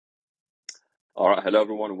All right, hello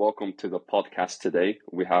everyone. Welcome to the podcast today.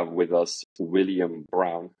 We have with us William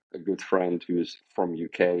Brown, a good friend who's from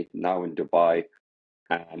UK, now in Dubai,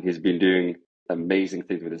 and he's been doing amazing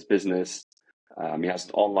things with his business. He has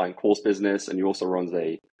an online course business, and he also runs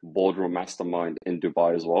a boardroom mastermind in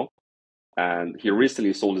Dubai as well. And he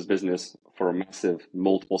recently sold his business for a massive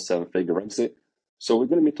multiple seven-figure exit. So we're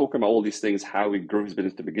going to be talking about all these things, how he grew his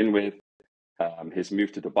business to begin with, his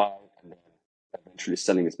move to Dubai, and then eventually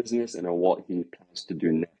selling his business, and then what he plans to do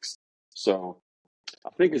next. So I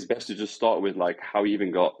think it's best to just start with like how you even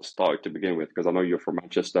got started to begin with, because I know you're from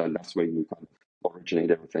Manchester and that's where you kind of originate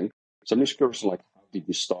everything. So I'm just curious, like, how did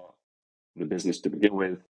you start the business to begin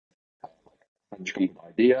with? How did you come up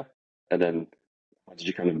with the idea? And then how did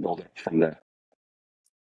you kind of build it from there?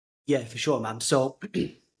 Yeah, for sure, man. So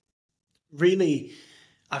really,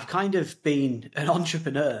 I've kind of been an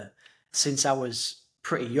entrepreneur since I was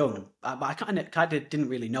pretty young. I kind of didn't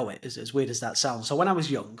really know it, as weird as that sounds. So when I was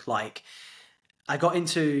young, like I got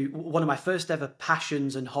into one of my first ever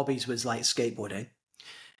passions and hobbies was like skateboarding.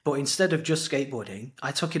 But instead of just skateboarding,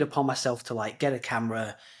 I took it upon myself to like get a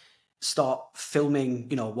camera, start filming,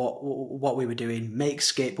 what we were doing, make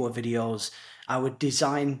skateboard videos. I would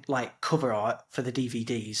design like cover art for the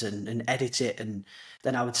DVDs and edit it, and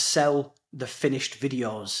then I would sell the finished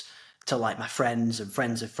videos to like my friends and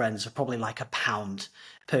friends of friends for probably like £1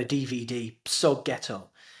 per DVD. So ghetto.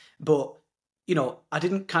 But I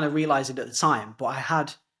didn't kind of realize it at the time, but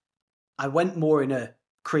I went more in a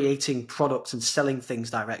creating products and selling things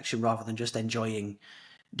direction rather than just enjoying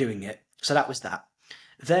doing it. So that was that.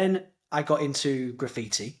 Then I got into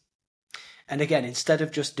graffiti. And again, instead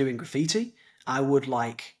of just doing graffiti, I would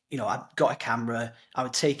I got a camera, I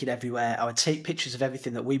would take it everywhere. I would take pictures of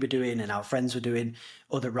everything that we were doing and our friends were doing,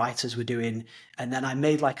 other writers were doing. And then I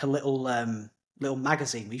made like a little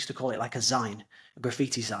magazine. We used to call it like a zine, a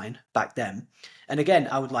graffiti zine back then. And again,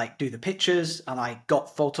 I would like do the pictures, and I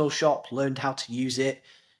got Photoshop, learned how to use it,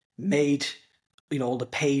 made, all the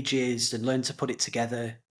pages and learned to put it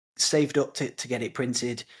together, saved up to get it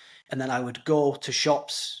printed. And then I would go to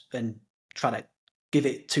shops and try to give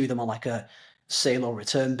it to them on like a sale or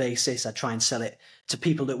return basis. I'd try and sell it to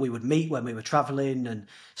people that we would meet when we were traveling and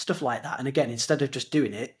stuff like that. And again, instead of just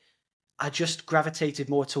doing it, I just gravitated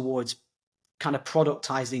more towards kind of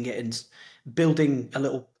productizing it and building a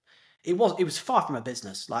little. It was far from a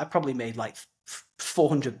business. Like I probably made like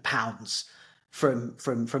 £400 from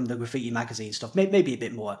the graffiti magazine stuff, maybe a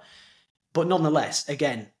bit more, but nonetheless,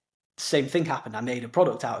 again, same thing happened. I made a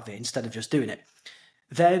product out of it instead of just doing it.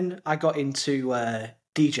 Then I got into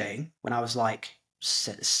DJing when I was like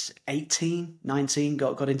 18, 19,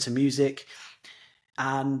 got into music.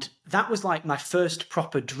 And that was like my first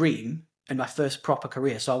proper dream and my first proper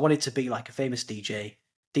career. So I wanted to be like a famous DJ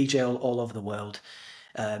all over the world.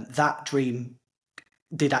 That dream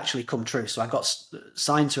did actually come true. So I got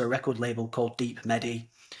signed to a record label called Deep Medi,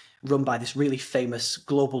 run by this really famous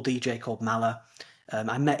global DJ called Mala.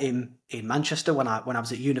 I met him in Manchester when I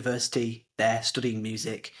was at university there studying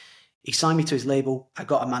music. He signed me to his label. I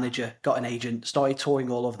got a manager, got an agent, started touring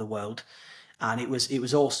all over the world, and it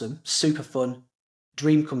was awesome, super fun,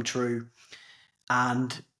 dream come true.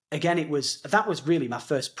 And again, that was really my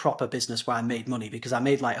first proper business where I made money, because I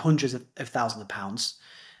made like hundreds of thousands of pounds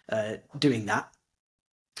doing that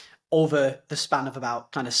over the span of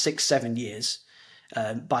about kind of 6-7 years,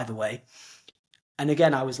 by the way. And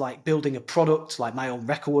again, I was like building a product, like my own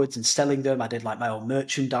records and selling them. I did like my own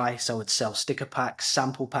merchandise. I would sell sticker packs,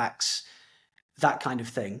 sample packs, that kind of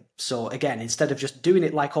thing. So again, instead of just doing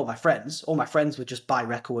it like all my friends would just buy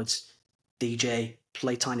records, DJ,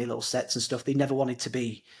 play tiny little sets and stuff. They never wanted to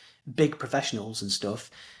be big professionals and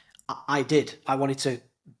stuff. I did. I wanted to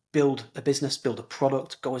build a business, build a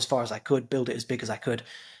product, go as far as I could, build it as big as I could,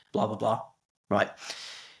 blah, blah, blah. Right.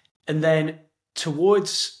 And then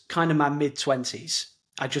towards kind of my mid-20s,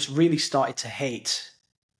 I just really started to hate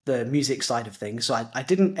the music side of things. So I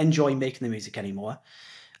didn't enjoy making the music anymore.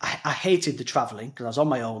 I hated the traveling because I was on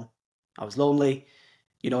my own. I was lonely.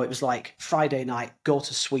 It was like Friday night, go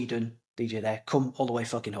to Sweden, DJ there, come all the way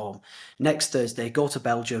fucking home. Next Thursday, go to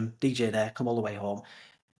Belgium, DJ there, come all the way home.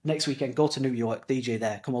 Next weekend, go to New York, DJ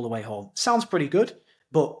there, come all the way home. Sounds pretty good,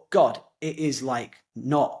 but God, it is like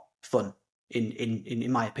not fun.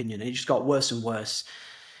 In my opinion, and it just got worse and worse.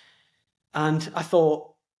 And I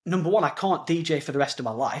thought, number one, I can't DJ for the rest of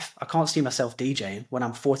my life. I can't see myself DJing when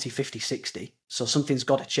I'm 40, 50, 60. So something's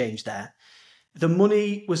got to change there. The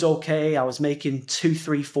money was okay. I was making 2,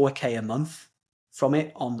 3, 4K a month from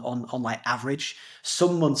it on like average.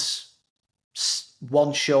 Some months,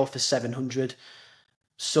 one show for 700.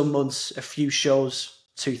 Some months, a few shows,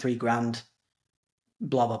 2, 3 grand.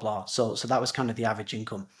 blah, blah, blah. So that was kind of the average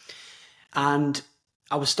income. And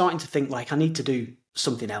I was starting to think like, I need to do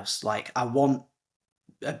something else. Like I want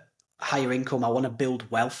a higher income. I want to build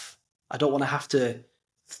wealth. I don't want to have to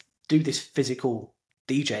do this physical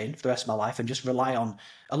DJing for the rest of my life and just rely on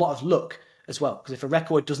a lot of luck as well. Because if a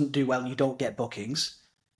record doesn't do well, you don't get bookings,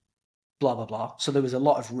 blah, blah, blah. So there was a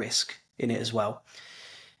lot of risk in it as well.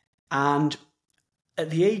 And at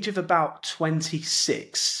the age of about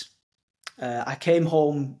 26, I came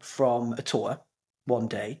home from a tour one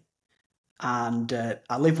day, and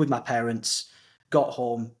I lived with my parents, got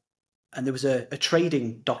home, and there was a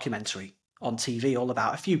trading documentary on TV all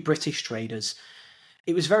about a few British traders.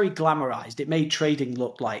 It was very glamorized. It made trading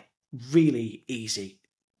look like really easy.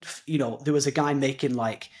 You know, there was a guy making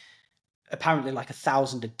apparently like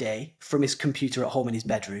 1,000 a day from his computer at home in his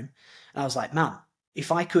bedroom. And I was like, man,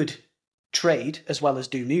 if I could trade as well as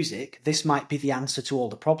do music, this might be the answer to all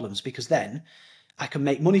the problems, because then I can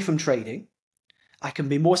make money from trading. I can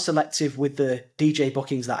be more selective with the DJ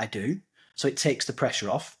bookings that I do, so it takes the pressure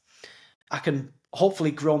off. I can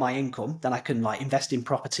hopefully grow my income, then I can like invest in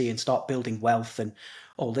property and start building wealth and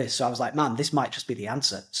all this. So I was like, man, this might just be the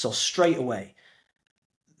answer. So straight away,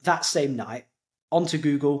 that same night, onto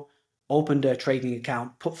Google, opened a trading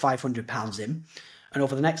account, put £500 in, and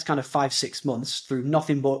over the next kind of 5-6 months, through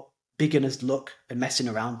nothing but beginner's luck and messing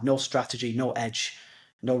around, no strategy, no edge,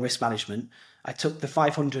 no risk management, I took the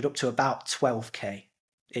 500 up to about 12k,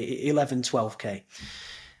 11, 12k.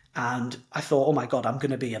 And I thought, oh my God, I'm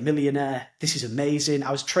going to be a millionaire. This is amazing.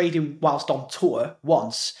 I was trading whilst on tour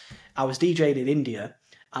once. I was DJing in India,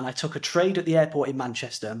 and I took a trade at the airport in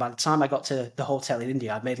Manchester. And by the time I got to the hotel in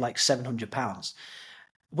India, I'd made like £700,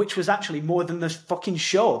 which was actually more than the fucking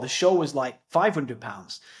show. The show was like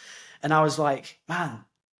 £500. And I was like, man,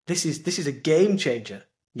 this is a game changer,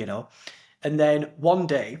 you know? And then one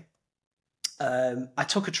day, I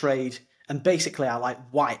took a trade, and basically I like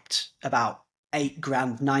wiped about 8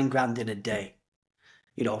 grand, 9 grand in a day,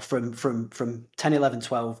 you know, from 10, 11,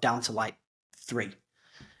 12 down to like 3.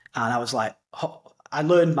 And I was like, I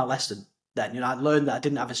learned my lesson then, you know, I learned that I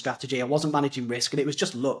didn't have a strategy. I wasn't managing risk, and it was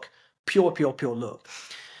just luck, pure luck.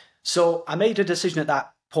 So I made a decision at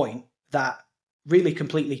that point that really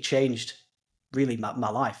completely changed really my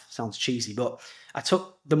life. Sounds cheesy, but I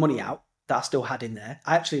took the money out that I still had in there.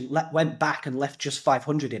 I actually went back and left just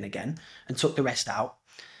 500 in again and took the rest out.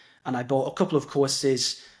 And I bought a couple of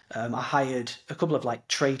courses. I hired a couple of like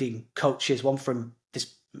trading coaches, one from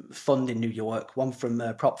this fund in New York, one from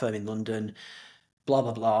a prop firm in London, blah,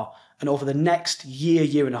 blah, blah. And over the next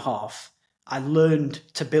year and a half, I learned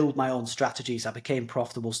to build my own strategies. I became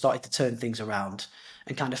profitable, started to turn things around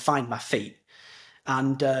and kind of find my feet.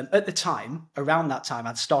 And at the time, around that time,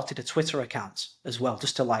 I'd started a Twitter account as well,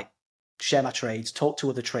 just to like share my trades, talk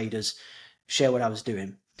to other traders, share what I was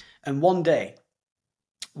doing. And one day,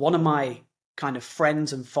 one of my kind of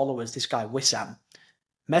friends and followers, this guy Wissam,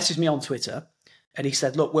 messaged me on Twitter, and he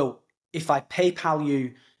said, look, Will, if I PayPal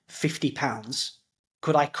you £50,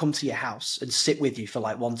 could I come to your house and sit with you for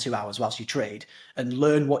like 1-2 hours whilst you trade and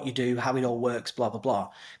learn what you do, how it all works, blah, blah,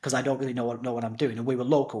 blah, because I don't really know what I'm doing. And we were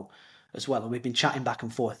local as well, and we've been chatting back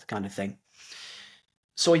and forth kind of thing.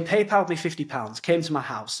 So he PayPal'd me £50, came to my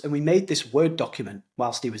house, and we made this Word document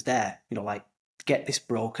whilst he was there, you know, like, get this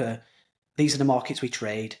broker, these are the markets we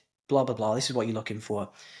trade, blah, blah, blah, this is what you're looking for.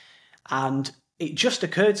 And it just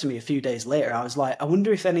occurred to me a few days later, I was like, I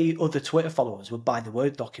wonder if any other Twitter followers would buy the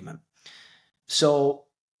Word document. So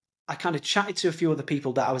I kind of chatted to a few other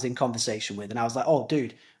people that I was in conversation with, and I was like, oh,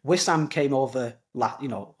 dude, Wissam came over, you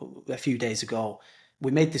know, a few days ago.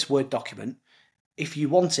 We made this Word document. If you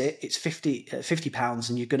want it, it's £50,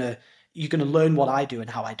 and you're gonna learn what I do and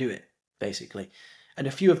how I do it, basically. And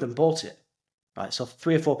a few of them bought it, right? So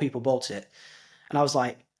 3 or 4 people bought it, and I was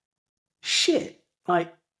like, shit,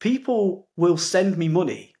 like people will send me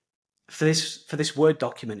money for this Word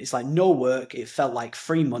document. It's like no work. It felt like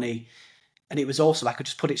free money, and it was also I could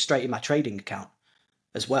just put it straight in my trading account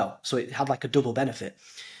as well, so it had like a double benefit.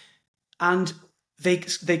 And they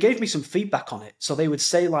gave me some feedback on it. So they would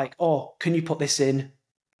say like, oh, can you put this in?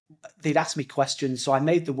 They'd ask me questions. So I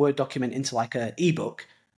made the Word document into like an ebook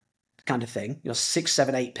kind of thing, you know, 6,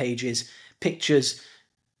 7, 8 pages, pictures,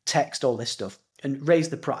 text, all this stuff, and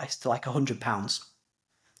raised the price to like £100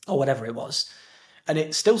 or whatever it was. And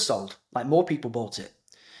it still sold, like more people bought it.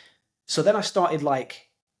 So then I started like,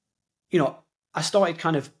 you know, I started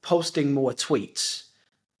kind of posting more tweets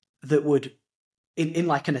that would, in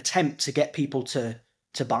like an attempt to get people to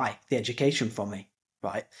buy the education from me,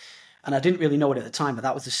 right? And I didn't really know it at the time, but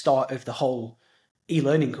that was the start of the whole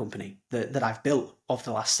e-learning company that I've built over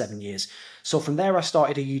the last 7 years. So from there, I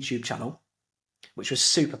started a YouTube channel. which was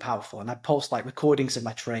super powerful. And I'd post like recordings of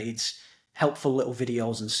my trades, helpful little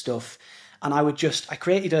videos and stuff. And I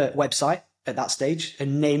created a website at that stage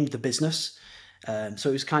and named the business. So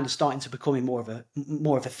it was kind of starting to become more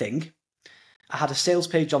of a thing. I had a sales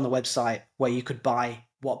page on the website where you could buy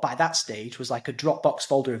what by that stage was like a Dropbox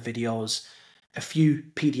folder of videos, a few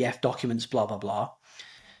PDF documents, blah, blah, blah.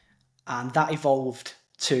 And that evolved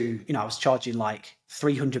to, I was charging like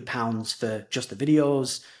 £300 for just the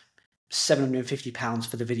videos, £750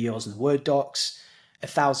 for the videos and the Word docs,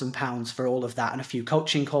 £1,000 for all of that and a few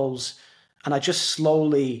coaching calls. And I just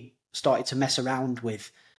slowly started to mess around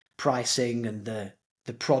with pricing and the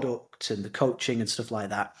product and the coaching and stuff like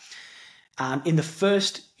that. And in the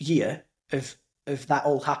first year of that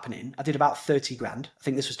all happening, I did about 30 grand. I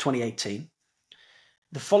think this was 2018.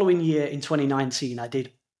 The following year in 2019, I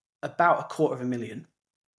did about $250,000.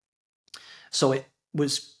 So it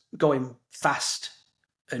was going fast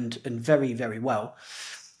and very, very well.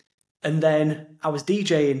 And then I was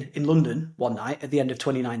DJing in London one night at the end of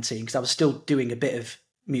 2019 because I was still doing a bit of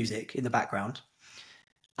music in the background.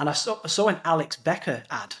 And I saw an Alex Becker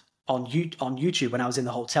ad on YouTube when I was in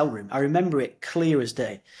the hotel room. I remember it clear as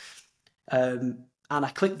day. And I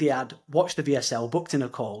clicked the ad, watched the VSL, booked in a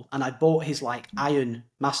call, and I bought his like Iron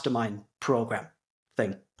Mastermind program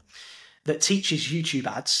thing that teaches YouTube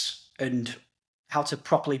ads and how to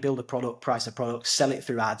properly build a product, price a product, sell it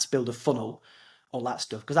through ads, build a funnel, all that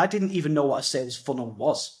stuff. Because I didn't even know what a sales funnel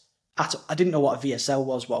was. I didn't know what a VSL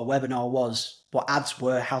was, what a webinar was, what ads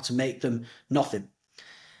were, how to make them, nothing.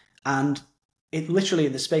 And it literally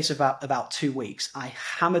in the space of about 2 weeks, I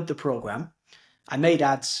hammered the program. I made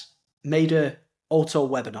ads, made a auto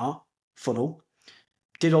webinar funnel,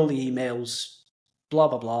 did all the emails, blah,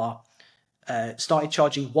 blah, blah. Started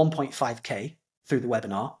charging 1.5K through the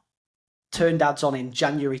webinar, turned ads on in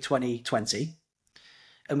January 2020,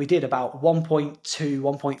 and we did about 1.2,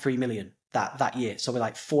 1.3 million that year. So we're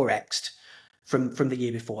like 4x'd from the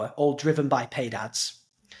year before, all driven by paid ads.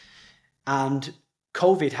 And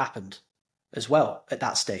COVID happened as well at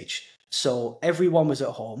that stage. So everyone was at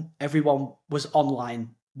home, everyone was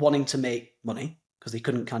online wanting to make money because they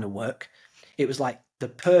couldn't kind of work. It was like the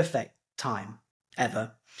perfect time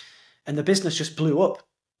ever. And the business just blew up.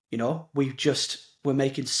 We just were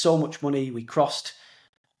making so much money. We crossed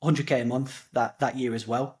 100K a month that year as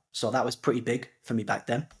well. So that was pretty big for me back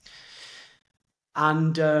then.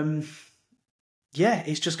 And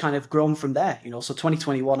it's just kind of grown from there. So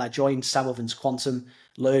 2021, I joined Sam Ovens Quantum,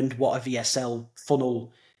 learned what a VSL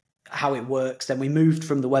funnel, how it works. Then we moved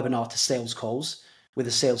from the webinar to sales calls with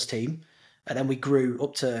a sales team. And then we grew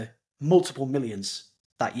up to multiple millions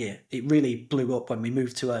that year. It really blew up when we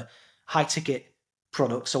moved to a high ticket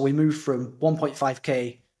product. So we moved from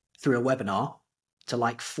 1.5K through a webinar to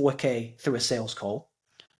like 4K through a sales call.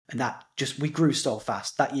 And we grew so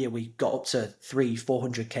fast. That year we got up to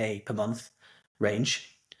 400K per month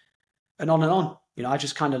range and on and on. I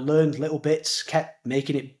just kind of learned little bits, kept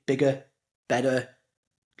making it bigger, better,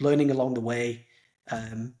 learning along the way.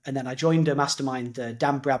 And then I joined a mastermind,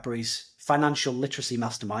 Dan Bradbury's financial literacy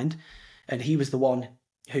mastermind. And he was the one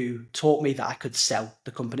who taught me that I could sell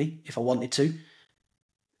the company if I wanted to.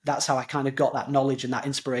 That's how I kind of got that knowledge and that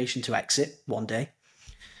inspiration to exit one day.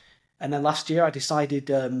 And then last year I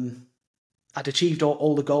decided I'd achieved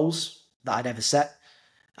all the goals that I'd ever set.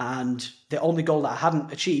 And the only goal that I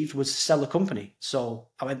hadn't achieved was to sell a company. So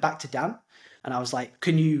I went back to Dan and I was like,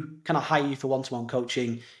 can I hire you for one-to-one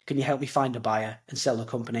coaching? Can you help me find a buyer and sell the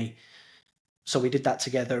company? So we did that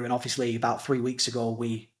together. And obviously about 3 weeks ago,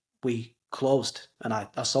 we closed and I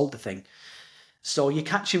sold the thing. So you're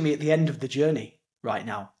catching me at the end of the journey right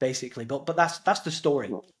now, basically. But that's the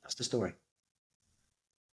story. That's the story.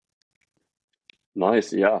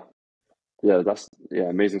 Nice. Yeah. That's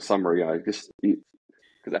amazing summary.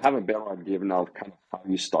 Because I have a better idea now of kind of how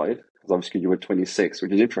you started. Because obviously you were 26,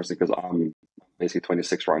 which is interesting because I'm basically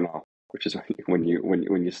 26 right now, which is when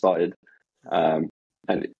you started.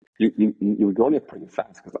 And you were going it pretty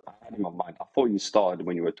fast because I had in my mind, I thought you started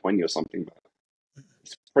when you were 20 or something, but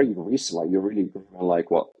it's pretty recent. Like you're really growing like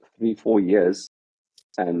 3-4 years,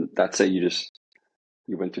 and that's it. You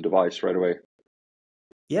went to Dubai straight away.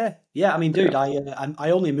 Yeah. I mean, dude,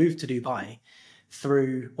 I only moved to Dubai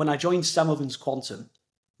through when I joined Sam Ovens Quantum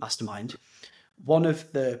Mastermind. One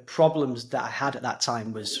of the problems that I had at that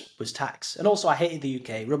time was tax, and also I hated the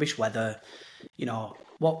UK, rubbish weather.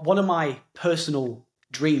 One of my personal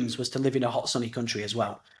dreams was to live in a hot, sunny country as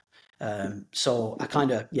well. So I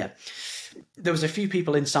there was a few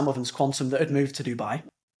people in Sam Ovens Quantum that had moved to Dubai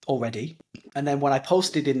already, and then when I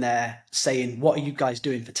posted in there saying, "What are you guys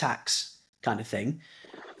doing for tax?" kind of thing,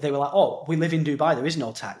 they were like, "Oh, we live in Dubai. There is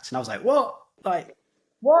no tax." And I was like, "What?" Like,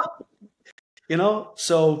 what?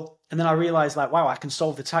 So, and then I realized, like, wow, I can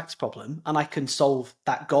solve the tax problem and I can solve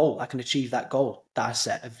that goal. I can achieve that goal that I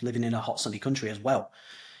set of living in a hot, sunny country as well.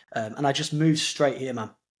 And I just moved straight here,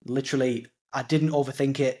 man. Literally, I didn't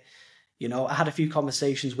overthink it. I had a few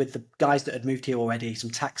conversations with the guys that had moved here already,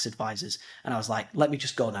 some tax advisors, and I was like, let me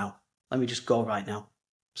just go now. Let me just go right now.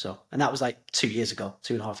 So, and that was like 2 years ago,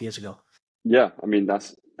 2.5 years ago. Yeah, I mean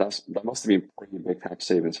that must have been pretty big tax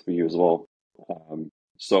savings for you as well.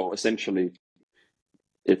 So essentially,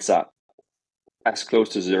 it's at as close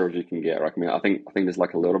to zero as you can get, right? I mean, I think there's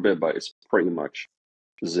like a little bit, but it's pretty much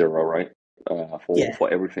zero, right? For Yeah.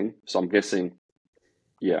 everything. So I'm guessing,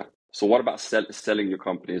 yeah. So what about selling your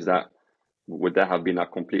company? Would that have been a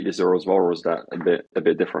completely zero as well, or is that a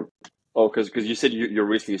bit different? Oh, because you said you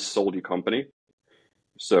recently sold your company,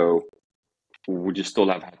 so would you still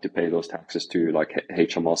have had to pay those taxes to like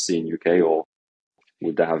HMRC in UK, or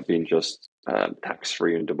would that have been just tax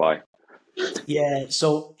free in Dubai? Yeah,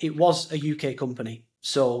 so it was a UK company.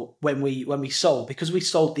 So when we sold, because we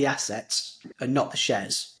sold the assets and not the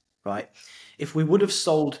shares, right? If we would have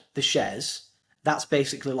sold the shares, that's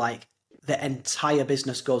basically like the entire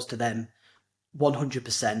business goes to them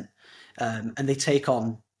 100%, and they take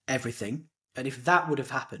on everything. And if that would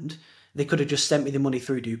have happened, they could have just sent me the money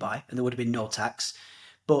through Dubai and there would have been no tax.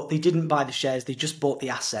 But they didn't buy the shares, they just bought the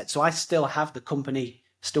asset. So I still have the company,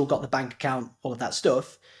 still got the bank account, all of that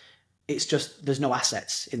stuff. It's just there's no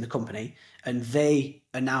assets in the company, and they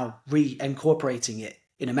are now re-incorporating it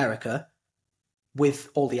in America with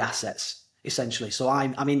all the assets essentially. So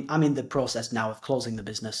I'm in the process now of closing the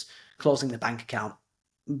business, closing the bank account,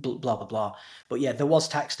 blah blah blah. But yeah, there was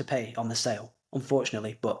tax to pay on the sale,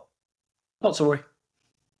 unfortunately, but not to worry.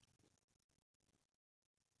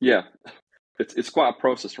 Yeah, it's quite a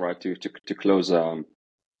process, right? To close down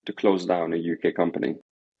a UK company,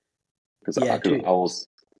 because Yeah, I dude. was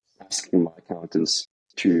asking my accountants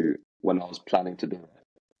to when I was planning to do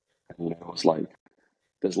it, and it was like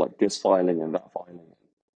there's like this filing and that filing.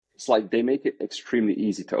 It's like they make it extremely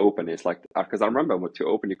easy to open. It's like because I remember to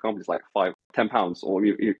open your company, it's like £5, £10, or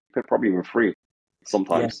you probably even free Yeah,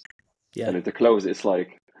 sometimes. yeah, And then to close, it's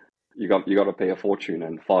like you got to pay a fortune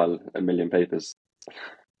and file a million papers.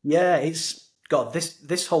 yeah. It's God.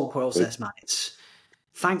 This whole But process, man. It's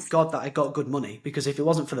thank God that I got good money, because if it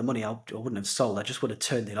wasn't for the money, I wouldn't have sold. I just would have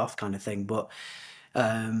turned it off, kind of thing. But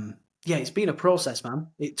yeah, it's been a process, man.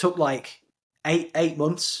 It took like eight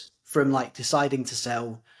months from like deciding to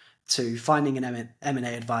sell to finding an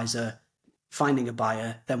M&A advisor, finding a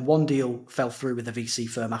buyer. Then one deal fell through with a VC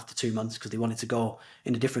firm after 2 months because they wanted to go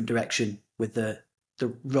in a different direction with the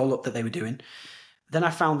roll up that they were doing. Then I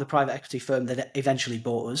found the private equity firm that eventually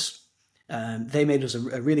bought us. They made us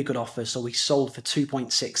a really good offer, so we sold for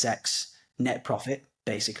 2.6x net profit,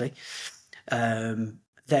 basically.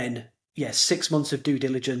 Then, yeah, 6 months of due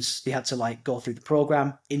diligence. They had to like go through the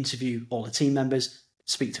program, interview all the team members,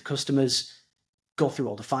 speak to customers, go through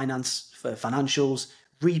all the financials,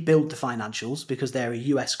 rebuild the financials because they're a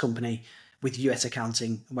US company with US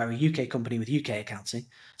accounting, and we're a UK company with UK accounting.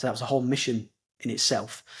 So that was a whole mission in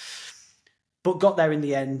itself. But got there in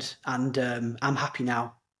the end, and I'm happy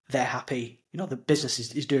now. They're happy. The business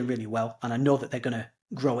is doing really well, and I know that they're going to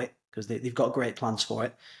grow it because they've got great plans for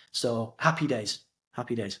it. So happy days,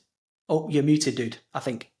 happy days. Oh, you're muted, dude. I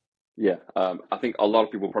think. yeah, I think a lot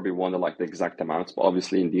of people probably wonder like the exact amounts, but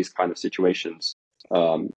obviously in these kind of situations,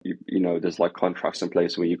 there's like contracts in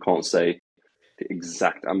place where you can't say the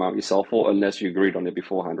exact amount you sell for unless you agreed on it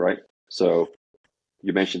beforehand, right? So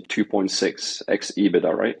you mentioned 2.6x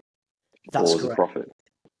EBITDA, right? That's Or was it correct. profit?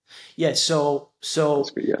 Yeah. So That's so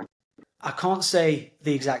good, yeah. I can't say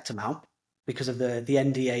the exact amount because of the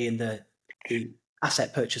NDA and the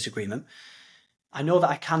asset purchase agreement. I know that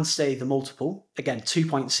I can say the multiple again,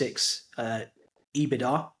 2.6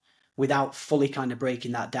 EBITDA, without fully kind of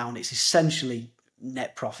breaking that down. It's essentially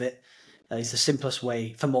net profit. Is the simplest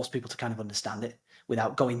way for most people to kind of understand it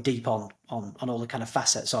without going deep on all the kind of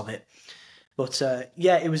facets of it. But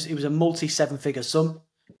yeah, it was a multi seven figure sum.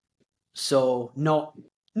 So not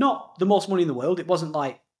the most money in the world. It wasn't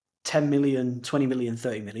like 10 million, 20 million,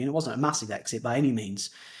 30 million. It wasn't a massive exit by any means.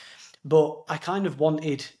 But I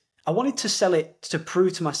wanted to sell it to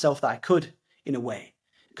prove to myself that I could, in a way.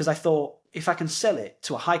 Because I thought if I can sell it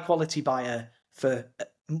to a high quality buyer for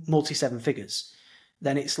multi seven figures,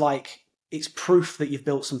 then it's proof that you've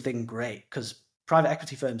built something great. Because private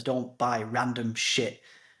equity firms don't buy random shit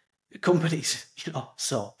companies,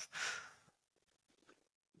 so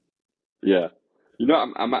Yeah.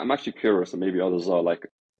 I'm actually curious, and maybe others are like,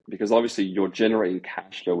 because obviously you're generating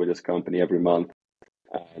cash flow with this company every month,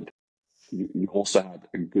 and you also had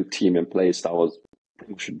a good team in place that was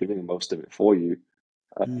pretty much doing most of it for you,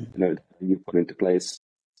 that you put into place.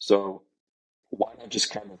 So why not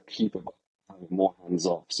just kind of keep it more hands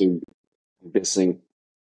off? So I'm guessing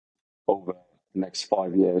over the next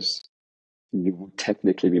 5 years, you would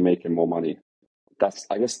technically be making more money.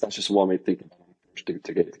 I guess that's just one way to think about it,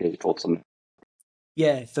 to get your thoughts on it.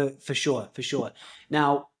 Yeah, for sure, for sure.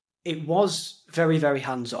 Now, it was very, very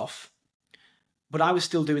hands off, but I was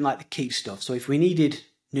still doing like the key stuff. So if we needed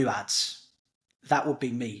new ads, that would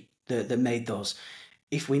be me that made those.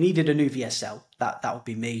 If we needed a new VSL, that would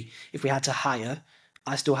be me. If we had to hire,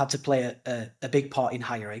 I still had to play a big part in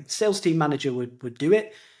hiring. Sales team manager would do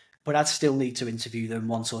it, but I'd still need to interview them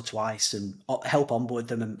once or twice and help onboard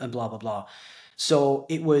them and blah, blah, blah. So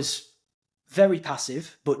it was very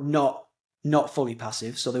passive, but not fully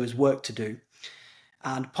passive. So there was work to do.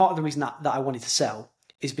 And part of the reason that I wanted to sell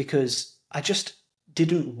is because I just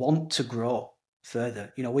didn't want to grow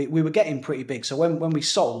further. We were getting pretty big. So when we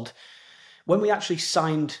sold, when we actually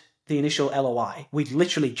signed the initial LOI, we'd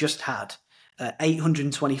literally just had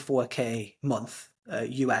 824K month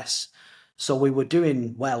US. So we were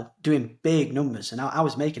doing big numbers. And I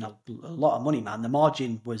was making a lot of money, man. The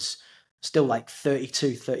margin was still like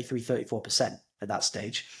 32, 33, 34% at that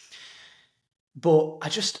stage. But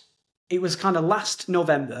it was kind of last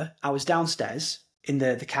November, I was downstairs in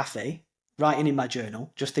the cafe, writing in my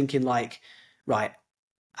journal, just thinking like, right,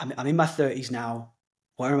 I'm in my 30s now.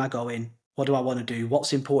 Where am I going? What do I want to do?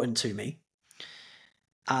 What's important to me?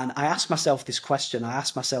 And I asked myself this question. I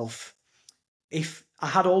asked myself, if I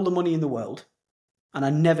had all the money in the world and I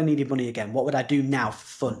never needed money again, what would I do now for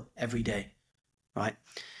fun every day? Right?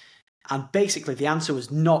 And basically the answer was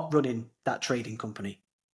not running that trading company.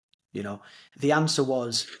 The answer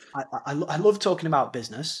was, I love talking about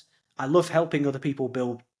business. I love helping other people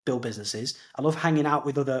build businesses. I love hanging out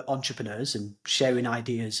with other entrepreneurs and sharing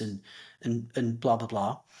ideas and blah, blah,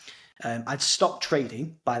 blah. I'd stopped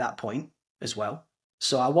trading by that point as well.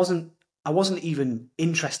 So I wasn't even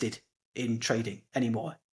interested in trading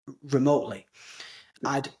anymore remotely.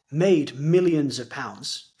 I'd made millions of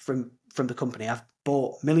pounds from the company. I've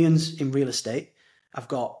bought millions in real estate. I've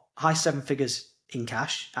got high seven figures in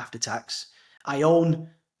cash after tax. I own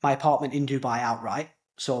my apartment in Dubai outright.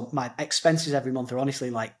 So my expenses every month are honestly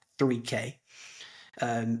like 3K.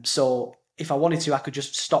 So if I wanted to, I could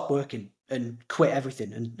just stop working and quit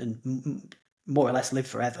everything and more or less live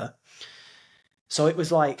forever. So it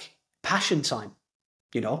was like passion time,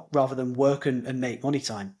 rather than work and make money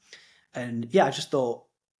time. And yeah, I just thought,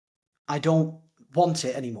 I don't want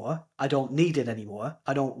it anymore. I don't need it anymore.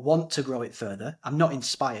 I don't want to grow it further. I'm not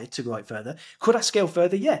inspired to grow it further. Could I scale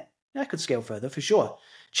further? Yeah, I could scale further for sure.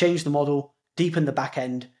 Change the model, deepen the back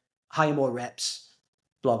end, hire more reps,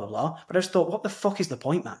 blah, blah, blah. But I just thought, what the fuck is the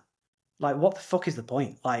point, man? Like, what the fuck is the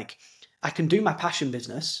point? Like, I can do my passion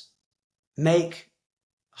business, make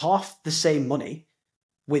half the same money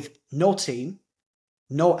with no team,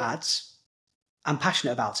 no ads. I'm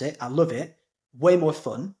passionate about it. I love it. Way more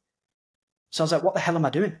fun. So I was like, what the hell am I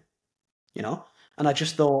doing? And I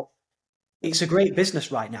just thought, it's a great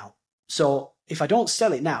business right now. So if I don't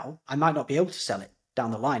sell it now, I might not be able to sell it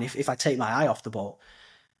down the line if I take my eye off the ball.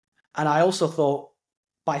 And I also thought,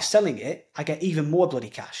 by selling it, I get even more bloody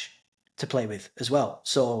cash to play with as well.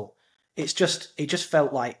 So it just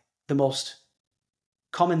felt like the most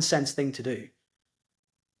common sense thing to do,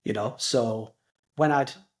 So when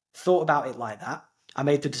I'd thought about it like that, I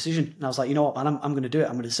made the decision and I was like, you know what, man, I'm going to do it.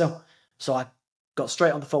 I'm going to sell. So I got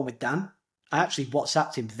straight on the phone with Dan. I actually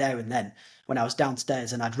WhatsApped him there and then when I was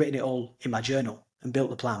downstairs, and I'd written it all in my journal and built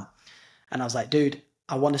the plan. And I was like, dude,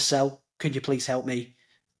 I want to sell. Could you please help me?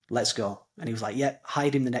 Let's go. And he was like, yeah,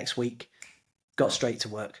 hired him the next week. Got straight to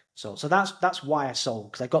work. So that's why I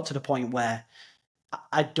sold, because I got to the point where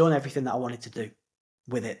I'd done everything that I wanted to do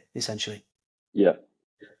with it, essentially. Yeah.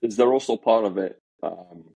 Is there also part of it,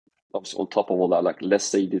 obviously on top of all that, like let's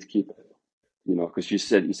say you did keep it, because you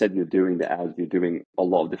said you're doing the ads, you're doing a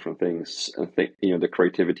lot of different things, and think, the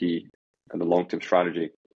creativity and the long-term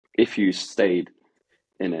strategy. If you stayed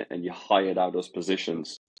in it and you hired out those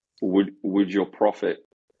positions, would your profit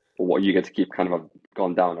or what you get to keep kind of have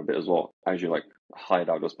gone down a bit as well as you like hired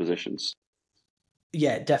out those positions?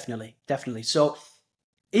 Yeah, definitely. So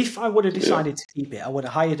if I would have decided to keep it, I would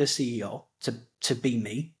have hired a CEO to be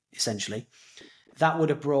me, essentially. That would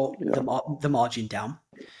have brought the margin down.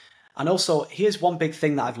 And also, here's one big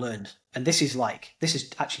thing that I've learned, and this has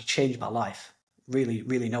actually changed my life, really,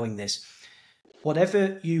 really knowing this.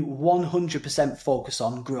 Whatever you 100% focus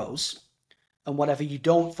on grows, and whatever you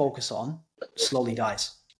don't focus on slowly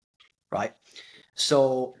dies, right?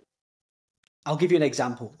 So I'll give you an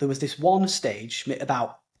example. There was this one stage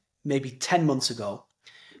about maybe 10 months ago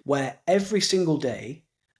where every single day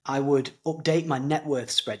I would update my net worth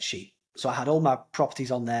spreadsheet. So I had all my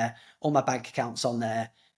properties on there, all my bank accounts on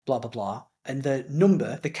there, blah, blah, blah. And the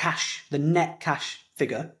number, the cash, the net cash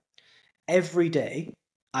figure, every day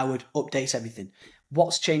I would update everything.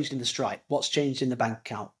 What's changed in the Stripe? What's changed in the bank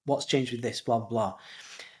account? What's changed with this? Blah, blah, blah.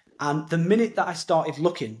 And the minute that I started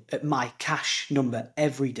looking at my cash number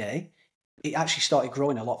every day, it actually started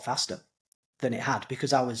growing a lot faster than it had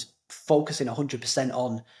because I was focusing 100%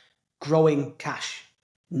 on growing cash,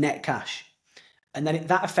 net cash. And then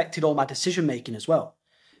that affected all my decision making as well.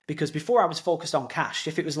 Because before I was focused on cash,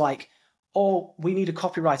 if it was like, oh, we need a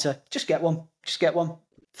copywriter, just get one.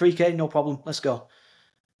 3K, no problem, let's go.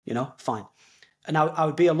 Fine. And I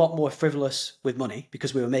would be a lot more frivolous with money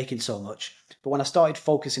because we were making so much. But when I started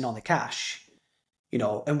focusing on the cash,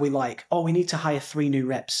 and we we need to hire 3 new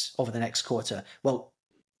reps over the next quarter. Well,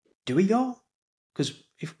 do we though? Because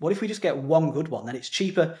what if we just get one good one? Then it's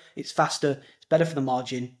cheaper, it's faster, it's better for the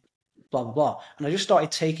margin, blah, blah, blah. And I just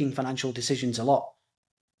started taking financial decisions a lot.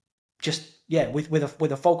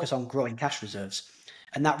 With a focus on growing cash reserves.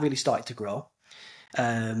 And that really started to grow.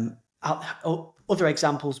 Other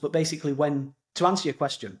examples, but basically to answer your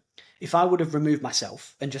question, if I would have removed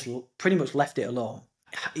myself and just pretty much left it alone,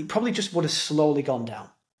 it probably just would have slowly gone down,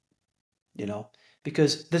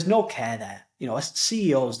 because there's no care there. As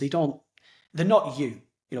CEOs, they're not you.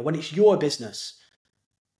 When it's your business,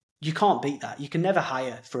 you can't beat that. You can never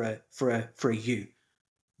hire for a you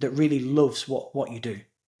that really loves what you do,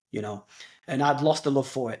 and I'd lost the love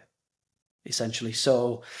for it essentially.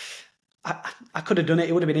 So I could have done it.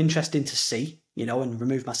 It would have been interesting to see, and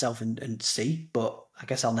remove myself and see, but I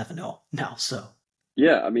guess I'll never know now. So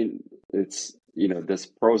yeah, I mean, it's there's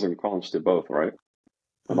pros and cons to both, right?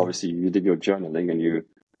 And obviously you did your journaling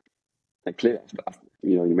and clearly,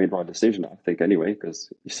 you made the right decision, I think, anyway,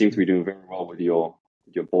 because you seem to be doing very well with your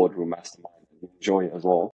boardroom mastermind. You enjoy it as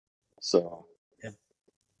well, so yeah,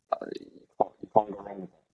 you can't go wrong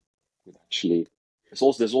with actually.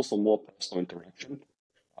 There's also more personal interaction.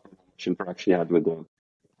 I don't know how much interaction you had with the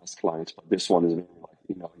past clients, but this one is very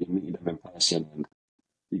you meet them in person and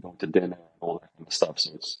you go to dinner and all that kind of stuff.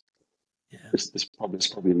 So there's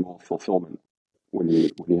probably more fulfillment when you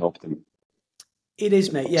help them. It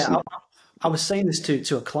is, mate. Yeah, I was saying this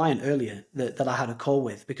to a client earlier that I had a call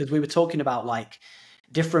with, because we were talking about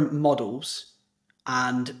different models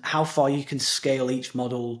and how far you can scale each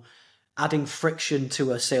model, adding friction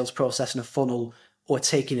to a sales process and a funnel, or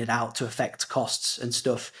taking it out to affect costs and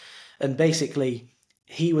stuff. And basically,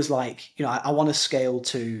 he was like, I want to scale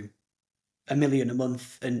to $1 million a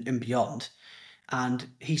month and beyond. And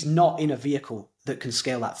he's not in a vehicle that can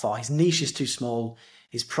scale that far. His niche is too small.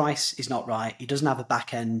 His price is not right. He doesn't have a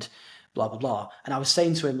back end, blah, blah, blah. And I was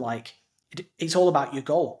saying to him, it's all about your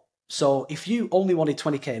goal. So if you only wanted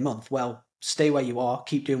 20K a month, well, stay where you are,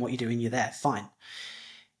 keep doing what you're doing, you're there, fine.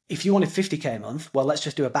 If you wanted 50K a month, well, let's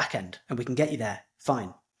just do a back end and we can get you there,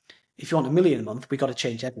 fine. If you want $1 million a month, we got to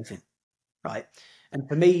change everything, right? And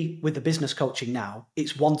for me, with the business coaching now,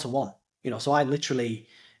 it's one-to-one. So I literally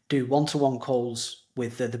do one-to-one calls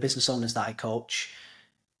with the business owners that I coach.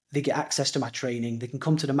 They get access to my training. They can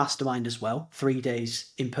come to the mastermind as well, 3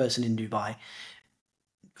 days in person in Dubai.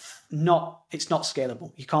 It's not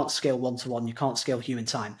scalable. You can't scale one-to-one. You can't scale human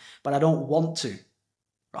time. But I don't want to,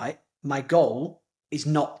 right? My goal is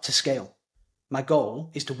not to scale. My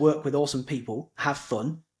goal is to work with awesome people, have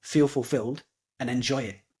fun, feel fulfilled, and enjoy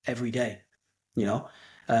it every day,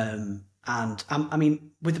 And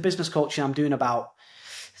with the business coaching, I'm doing about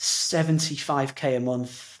 75K a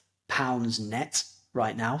month pounds net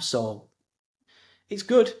right now. So it's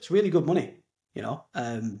good. It's really good money,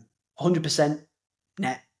 100%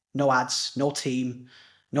 net, no ads, no team,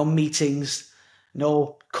 no meetings,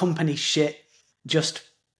 no company shit, just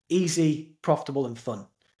easy, profitable and fun,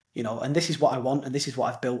 and this is what I want, and this is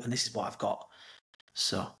what I've built, and this is what I've got.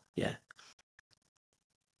 So, yeah.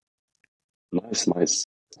 Nice.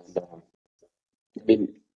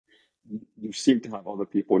 And, you seem to have other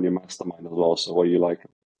people in your mastermind as well. So are you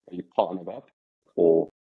partnered up, or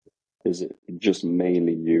is it just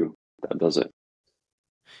mainly you that does it?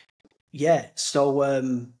 Yeah. So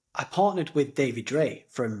I partnered with David Dre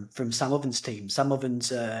from Sam Ovens' team. Sam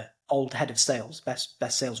Ovens, old head of sales, best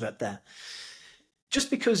sales rep there. Just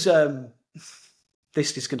because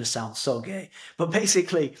this is going to sound so gay, but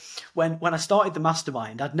basically, when I started the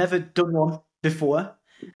mastermind, I'd never done one before.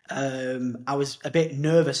 I was a bit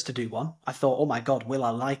nervous to do one. I thought, oh my God, will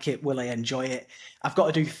I like it? Will I enjoy it? I've got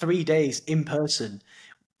to do 3 days in person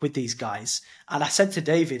with these guys. And I said to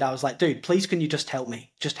David, I was like, dude, please, can you just help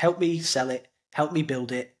me? Just help me sell it. help me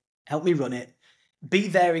build it, help me run it, be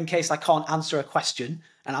there in case I can't answer a question,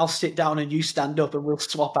 and I'll sit down and you stand up and we'll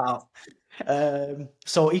swap out.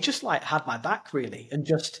 So he just like had my back really, and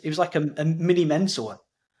just it was like a mini mentor,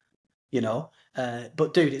 you know.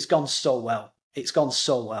 But dude, it's gone so well. It's gone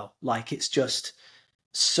so well. Like it's just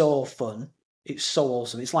so fun. It's so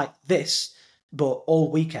awesome. It's like this, but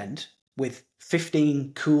all weekend with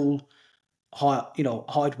 15 cool,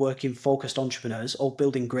 hard-working, focused entrepreneurs, all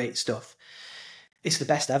building great stuff. It's the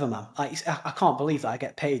best ever, man. I can't believe that I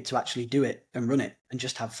get paid to actually do it and run it and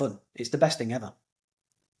just have fun. It's the best thing ever.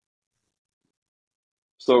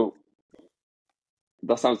 So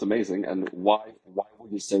that sounds amazing. And why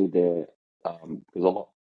would you say there's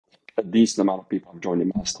a decent amount of people have joined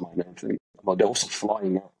the mastermind and everything, but they're also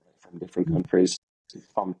flying out from different countries to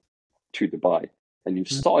come to Dubai. And you've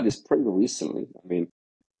started this pretty recently. I mean,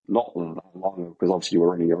 not that long ago, because obviously you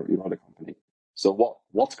were running your other company. So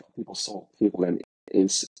what's got people then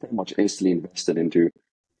is pretty much instantly invested into,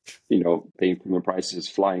 paying premium prices,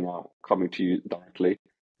 flying out, coming to you directly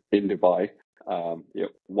in Dubai.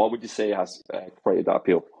 What would you say has created that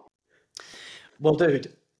appeal? Well,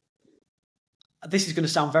 dude, this is going to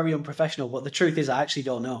sound very unprofessional, but the truth is, I actually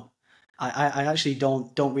don't know. I actually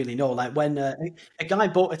don't really know. Like when a guy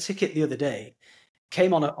bought a ticket the other day,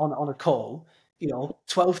 came on a call,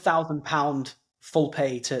 £12,000 full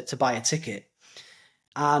pay to buy a ticket,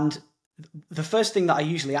 and the first thing that I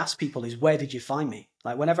usually ask people is, where did you find me?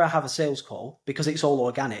 Like whenever I have a sales call, because it's all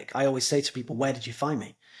organic, I always say to people, where did you find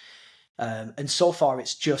me? And so far,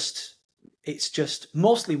 it's just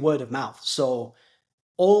mostly word of mouth. So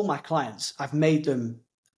all my clients, I've made them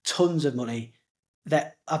tons of money.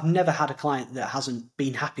 That I've never had a client that hasn't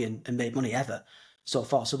been happy and made money ever so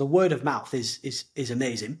far. So the word of mouth is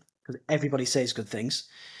amazing because everybody says good things.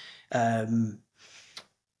 But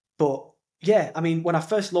yeah, I mean, when I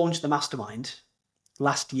first launched the mastermind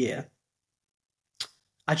last year,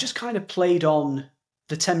 I just kind of played on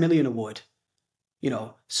the 10 million award,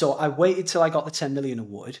 So I waited till I got the 10 million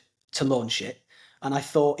award to launch it. And I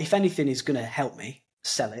thought, if anything is going to help me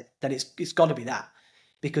sell it, then it's got to be that,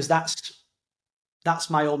 because that's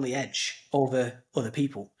my only edge over other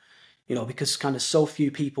people, because kind of so few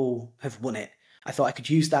people have won it. I thought I could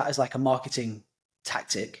use that as like a marketing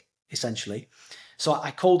tactic, essentially. So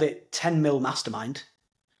I called it 10 mil mastermind,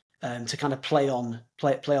 to kind of play on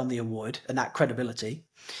the award and that credibility.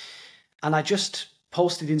 And I just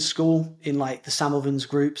posted in school, in like the Sam Ovens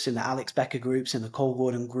groups, in the Alex Becker groups, in the Cole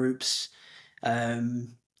Gordon groups,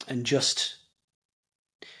 and just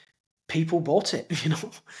people bought it,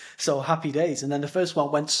 So happy days. And then the first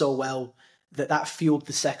one went so well that fueled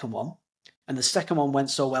the second one. And the second one went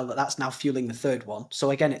so well that that's now fueling the third one.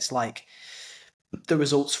 So again, it's like the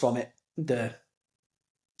results from it, that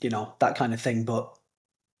kind of thing. But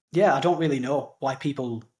yeah, I don't really know why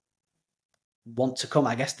people want to come.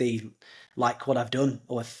 I guess they like what I've done.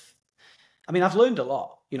 I've learned a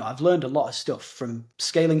lot. I've learned a lot of stuff from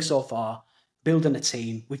scaling so far, building a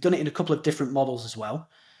team. We've done it in a couple of different models as well.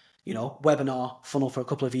 Webinar funnel for a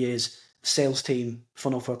couple of years, sales team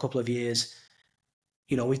funnel for a couple of years.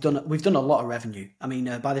 We've done a lot of revenue. I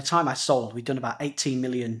mean, by the time I sold, we'd done about 18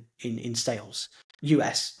 million in sales,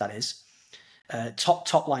 US, that is.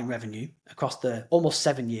 Top line revenue across the almost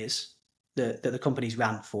 7 years that the company's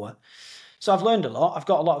ran for. So I've learned a lot. I've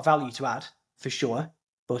got a lot of value to add for sure.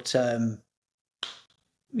 But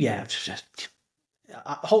yeah,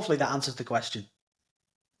 hopefully that answers the question.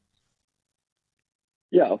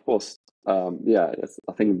 Yeah, of course. I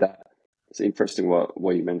think that it's interesting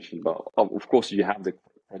what you mentioned, but of course you have the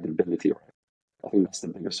credibility, right? I think that's the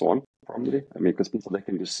biggest one, probably. I mean, because people, they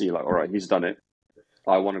can just see like, all right, he's done it.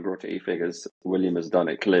 I want to grow to 8 figures. William has done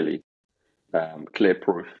it clearly, clear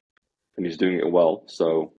proof, and he's doing it well.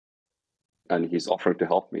 So, and he's offering to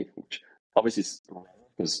help me, which obviously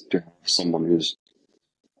is to have someone who's,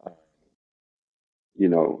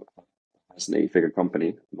 has an 8-figure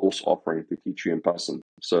company, also offering to teach you in person.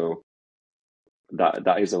 So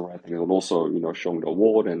that is a right thing. And also, showing the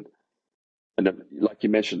award and then, like you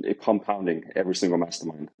mentioned, it compounding every single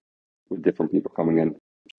mastermind with different people coming in.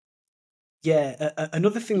 Yeah,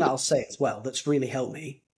 another thing that I'll say as well that's really helped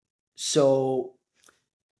me. So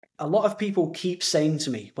a lot of people keep saying to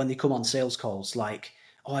me when they come on sales calls, like,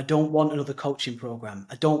 oh, I don't want another coaching program.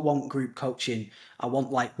 I don't want group coaching. I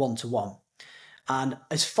want like one-to-one. And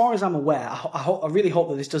as far as I'm aware, I really hope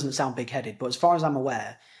that this doesn't sound big-headed, but as far as I'm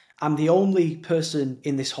aware, I'm the only person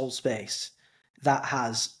in this whole space that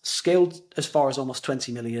has scaled as far as almost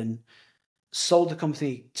 20 million, sold the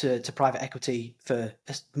company to private equity for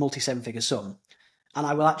a multi-7-figure sum, and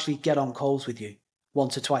I will actually get on calls with you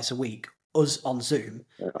once or twice a week us on Zoom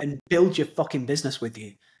Yeah. and build your fucking business with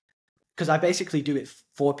you. Because I basically do it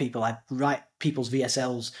for people. I write people's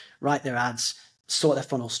VSLs, write their ads, sort their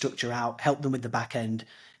funnel structure out, help them with the back end,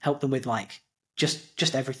 help them with like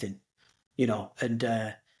just everything, you know. And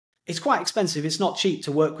it's quite expensive. It's not cheap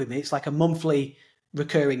to work with me. It's like a monthly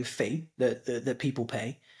recurring fee that people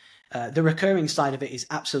pay. The recurring side of it is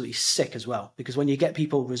absolutely sick as well, because when you get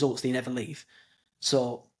people results, they never leave.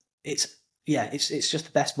 So it's just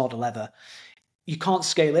the best model ever. You can't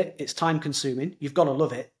scale it. It's time consuming. You've got to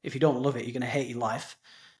love it. If you don't love it, you're going to hate your life.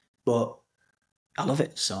 But I love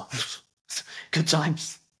it. So good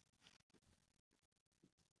times.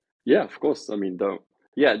 Yeah, of course. I mean, though,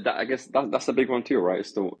 yeah, I guess that's a big one too, right?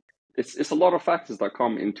 So it's a lot of factors that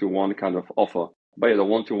come into one kind of offer. But yeah, the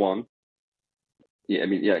one-to-one, yeah, I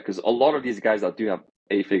mean, yeah, because a lot of these guys that do have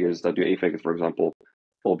A figures, that do A figures, for example,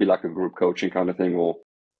 will be like a group coaching kind of thing, or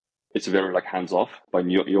it's very like hands off. But in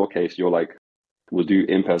your case, you're like, we'll do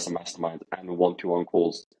in-person mastermind and one-to-one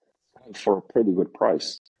calls for a pretty good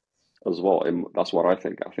price as well. And that's what I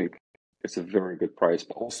think. I think it's a very good price,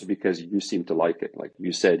 but also because you seem to like it. Like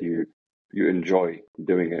you said, you enjoy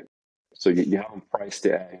doing it. So you haven't priced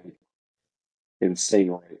it at an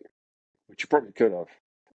insane rate, which you probably could have,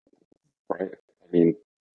 right? I mean,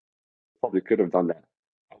 probably could have done that.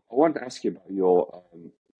 I wanted to ask you about your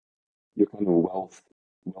kind of wealth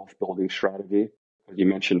building strategy. You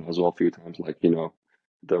mentioned as well a few times, like,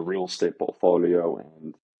 the real estate portfolio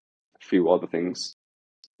and a few other things.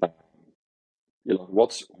 Um,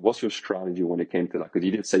 what's your strategy when it came to that? Because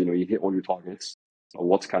you did say, you hit all your targets. So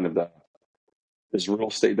what's kind of is real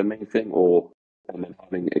estate the main thing, and then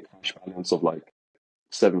having a cash balance of like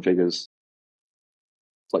seven figures?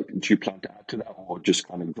 Like, do you plan to add to that, or just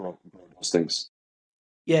kind of grow those things?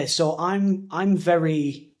 Yeah. So I'm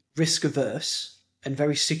very risk averse and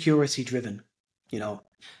very security driven, you know.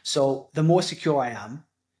 So the more secure I am,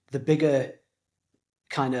 the bigger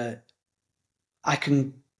kind of I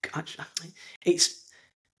can. It's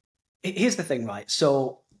here's the thing, right?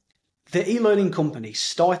 So the e-learning company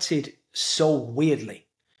started so weirdly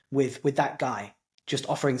with that guy just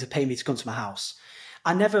offering to pay me to come to my house.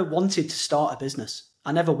 I never wanted to start a business.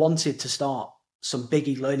 I never wanted to start some big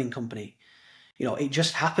e-learning company. It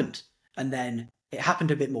just happened. And then it happened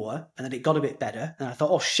a bit more, and then it got a bit better. And I thought,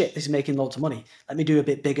 oh shit, this is making loads of money. Let me do a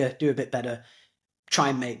bit bigger, do a bit better, try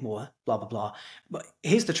and make more, blah, blah, blah. But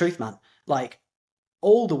here's the truth, man. Like,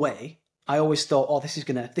 all the way, I always thought, oh, this is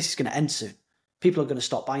gonna end soon. People are gonna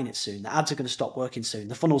stop buying it soon. The ads are gonna stop working soon.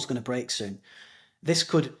 The funnel's gonna break soon. This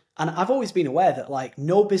could, and I've always been aware that like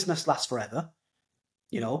no business lasts forever.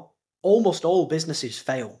 Almost all businesses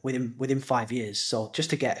fail within 5 years. So just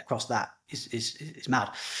to get across that is mad.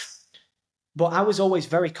 But I was always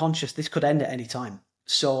very conscious this could end at any time.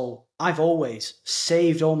 So I've always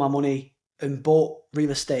saved all my money and bought real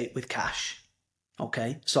estate with cash.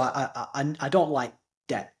 Okay, so I don't like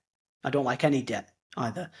debt. I don't like any debt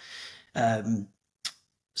either.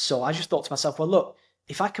 So I just thought to myself, well, look,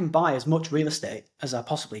 if I can buy as much real estate as I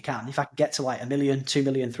possibly can, if I can get to like 1 million, 2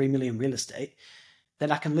 million, 3 million real estate,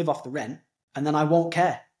 then I can live off the rent, and then I won't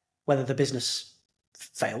care whether the business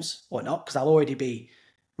fails or not, because I'll already be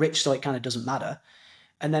rich, so it kind of doesn't matter.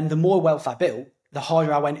 And then the more wealth I built, the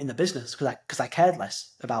harder I went in the business because I cared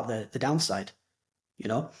less about the downside,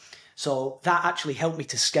 So that actually helped me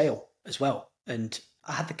to scale as well. And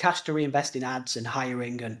I had the cash to reinvest in ads and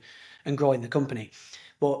hiring and growing the company.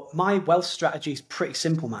 But my wealth strategy is pretty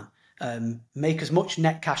simple, man. Make as much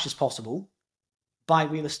net cash as possible, buy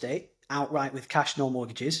real estate outright with cash, no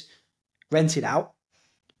mortgages, rent it out,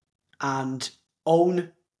 and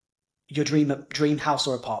own your dream house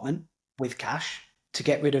or apartment with cash to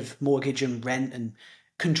get rid of mortgage and rent and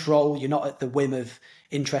control. You're not at the whim of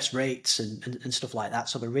interest rates and stuff like that.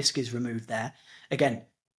 So the risk is removed there. Again,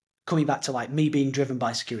 coming back to like me being driven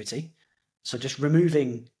by security. So just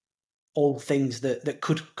removing all things that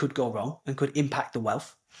could go wrong and could impact the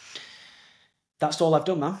wealth. That's all I've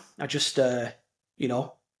done, man. I just,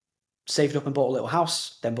 saved up and bought a little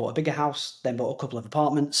house, then bought a bigger house, then bought a couple of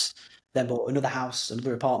apartments, then bought another house,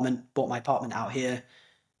 another apartment, bought my apartment out here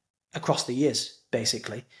across the years,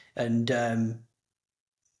 basically. And I've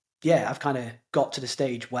kind of got to the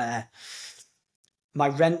stage where my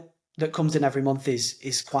rent that comes in every month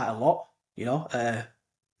is quite a lot,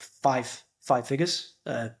 five figures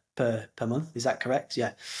per month. Is that correct?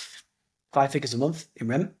 Yeah. 5 figures a month in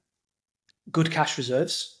rent. Good cash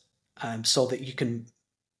reserves, so that you can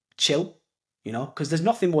chill, because there's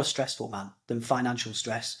nothing more stressful, man, than financial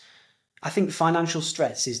stress. I think financial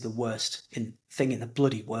stress is the worst thing in the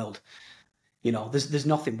bloody world. There's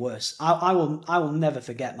nothing worse. I will never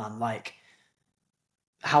forget, man. Like,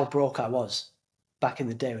 how broke I was back in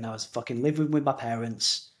the day when I was fucking living with my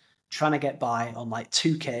parents, trying to get by on like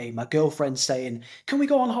 2K. My girlfriend saying, "Can we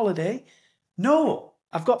go on holiday?" No,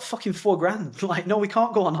 I've got fucking $4,000. Like, no, we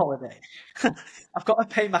can't go on holiday. I've got to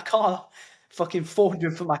pay my car, fucking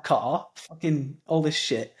 400 for my car, fucking all this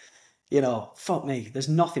shit. You know, fuck me. There's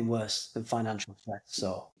nothing worse than financial stress.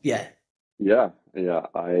 So yeah, Yeah, yeah,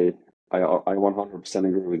 I 100%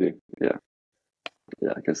 agree with you. Yeah,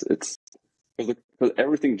 yeah, because because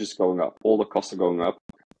everything just going up, all the costs are going up,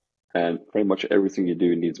 and pretty much everything you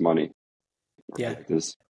do needs money. Right? yeah, Like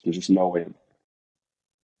there's just no way.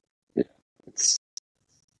 Yeah, it's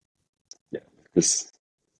yeah, because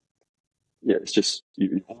yeah, it's just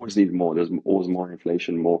you always need more. There's always more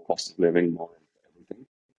inflation, more cost of living, more everything.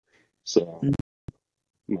 So Mm.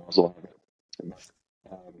 might as well have it.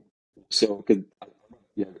 Um, so could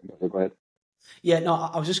yeah, go ahead. Yeah. No,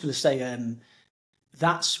 I was just going to say,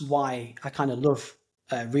 that's why I kind of love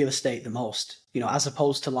real estate the most. You know, as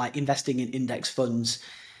opposed to like investing in index funds.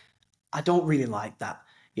 I don't really like that.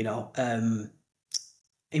 You know,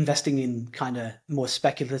 investing in kind of more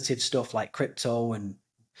speculative stuff like crypto and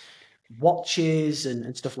watches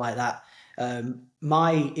and stuff like that.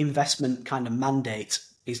 My investment kind of mandate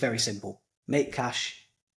is very simple: make cash,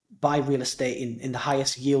 buy real estate in the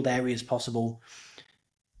highest yield areas possible,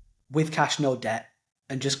 with cash, no debt,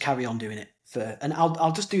 and just carry on doing it and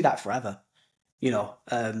I'll just do that forever. You know,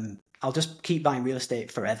 I'll just keep buying real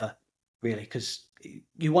estate forever, really, because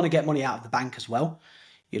you want to get money out of the bank as well.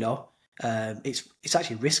 You know, it's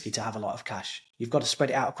actually risky to have a lot of cash. You've got to spread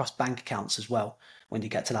it out across bank accounts as well when you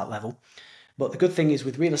get to that level. But the good thing is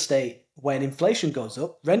with real estate, when inflation goes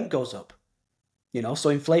up, rent goes up. You know, so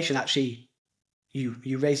inflation actually you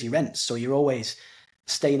raise your rents, so you're always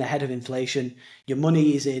staying ahead of inflation. Your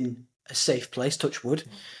money is in a safe place, touch wood,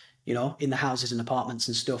 you know, in the houses and apartments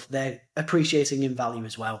and stuff. They're appreciating in value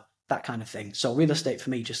as well, that kind of thing. So real estate for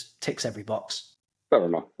me just ticks every box. Fair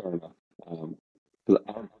enough, fair enough. 'Cause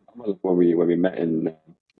I remember when we met in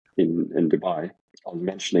Dubai, I was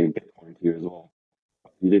mentioning Bitcoin to you as well.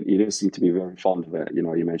 You didn't seem to be very fond of it. You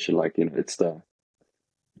know, you mentioned like it's the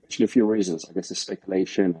you mentioned a few reasons. I guess the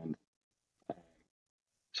speculation and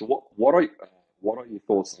so what are your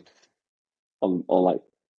thoughts on like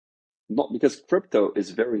not because crypto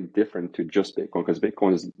is very different to just Bitcoin because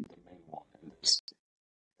Bitcoin is the main one and there's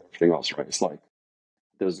everything else, right? It's like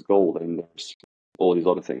there's gold and there's all these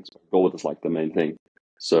other things, but gold is like the main thing.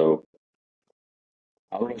 So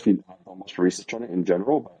I don't know if you have done much research on it in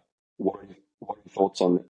general, but what are your thoughts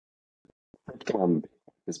on crypto and Bitcoin?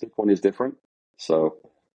 Because Bitcoin is different. So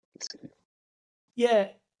Yeah,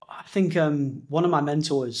 I think one of my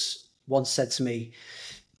mentors once said to me,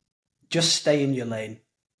 just stay in your lane.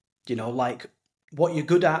 You know, like what you're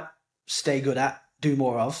good at, stay good at, do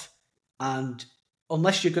more of. And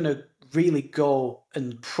unless you're going to really go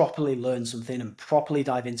and properly learn something and properly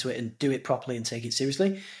dive into it and do it properly and take it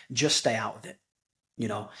seriously, just stay out of it, you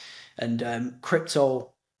know. And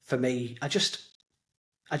crypto for me, I just,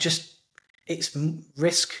 it's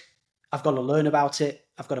risk. I've got to learn about it.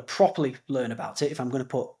 I've got to properly learn about it if I'm going to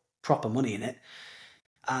put proper money in it.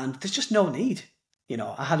 And there's just no need. You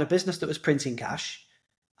know, I had a business that was printing cash.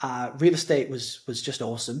 Real estate was just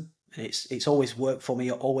awesome. It's always worked for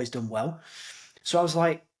me, always done well. So I was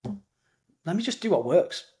like, let me just do what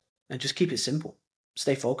works and just keep it simple,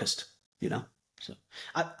 stay focused. You know, so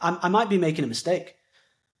I might be making a mistake.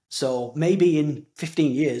 So maybe in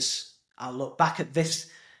 15 years I'll look back at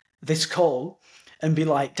this call and be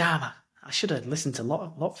like, damn, I should have listened to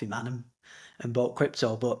Lotfi man and bought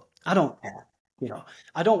crypto, but I don't care. You know,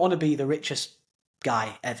 I don't want to be the richest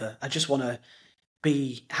guy ever. I just want to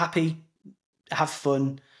be happy, have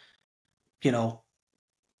fun, you know.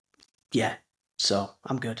 Yeah. So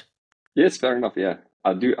I'm good. yeah, it's fair enough. Yeah,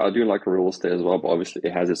 I do like real estate as well, but obviously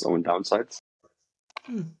it has its own downsides.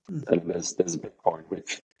 Mm-hmm. And there's Bitcoin,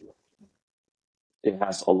 which it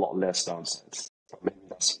has a lot less downsides. But maybe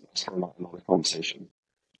that's for another conversation.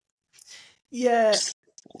 Yeah,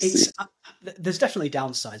 We'll see. it's there's definitely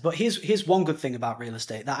downsides, but here's one good thing about real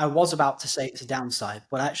estate that I was about to say it's a downside,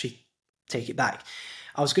 but I actually take it back.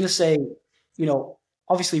 I was going to say, you know,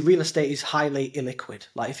 obviously real estate is highly illiquid.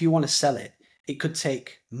 Like if you want to sell it, it could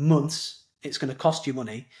take months. It's going to cost you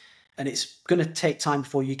money, and it's going to take time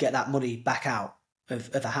before you get that money back out of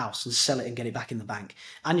a house and sell it and get it back in the bank.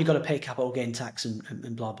 And you've got to pay capital gain tax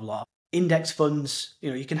and blah blah blah. Index funds, you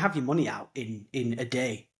know, you can have your money out in a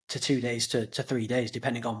day to 2 days to 3 days,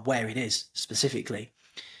 depending on where it is specifically.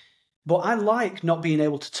 But I like not being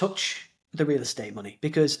able to touch the real estate money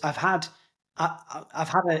because I've had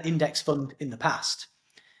an index fund in the past,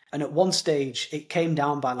 and at one stage it came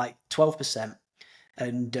down by like 12%,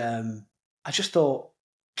 And I just thought,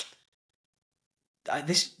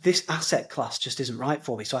 this asset class just isn't right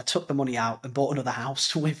for me. So I took the money out and bought another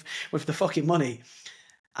house with the fucking money.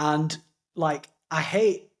 And like, I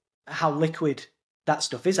hate how liquid that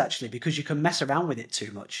stuff is actually, because you can mess around with it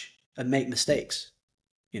too much and make mistakes,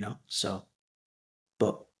 so,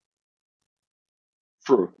 but.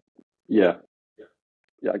 True. Yeah.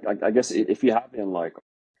 Yeah. I guess if you have it in like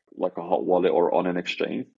a hot wallet or on an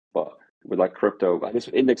exchange, but with like crypto, I guess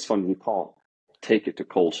with index fund, you can't take it to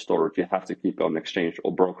cold storage. You have to keep it on exchange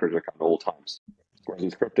or brokerage account at all times. Whereas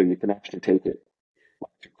with crypto, you can actually take it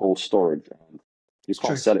like to cold storage and you It's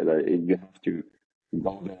can't true. sell it. You have to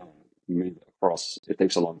go there and move it across. It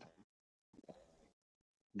takes a long time.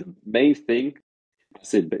 The main thing, I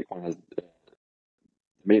say Bitcoin has,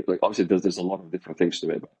 like obviously there's a lot of different things to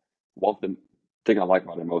it, but one thing I like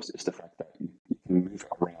about it most is the fact that you can move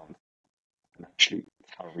around and actually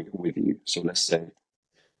carry it with you. So let's say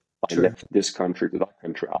I True. left this country to that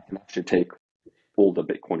country, I can actually take all the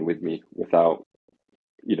Bitcoin with me without,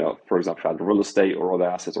 for example, if I had real estate or other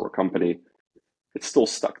assets or a company, it's still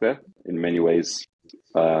stuck there in many ways.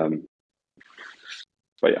 But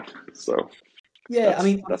yeah, so Yeah, I that's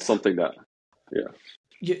mean, something that, yeah,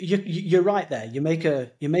 you're right there. You make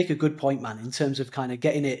a good point, man, in terms of kind of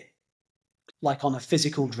getting it like on a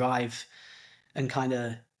physical drive and kind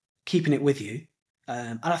of keeping it with you.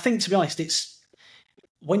 And I think, to be honest, it's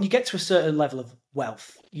when you get to a certain level of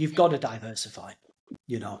wealth, you've got to diversify,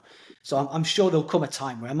 So I'm sure there'll come a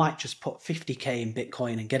time where I might just put 50K in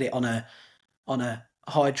Bitcoin and get it on a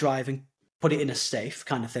hard drive and put it in a safe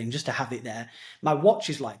kind of thing, just to have it there. My watch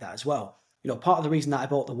is like that as well. Part of the reason that I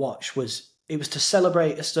bought the watch was it was to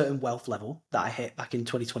celebrate a certain wealth level that I hit back in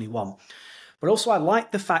 2021. But also I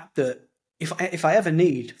like the fact that if I ever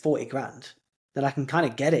need 40 grand, then I can kind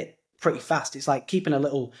of get it pretty fast. It's like keeping a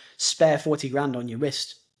little spare 40 grand on your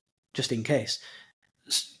wrist just in case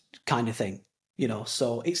kind of thing,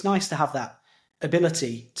 So it's nice to have that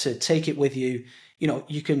ability to take it with you.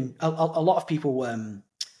 You can, a lot of people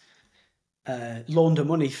launder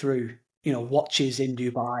money through, watches in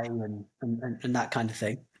Dubai and that kind of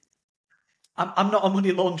thing. I'm not a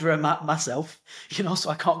money launderer myself, so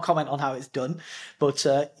I can't comment on how it's done. But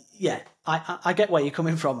yeah, I get where you're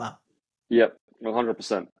coming from, Matt. yep,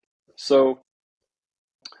 100%. So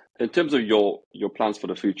in terms of your plans for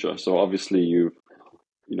the future, so obviously you've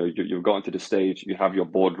gotten to the stage, you have your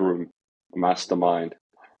boardroom mastermind.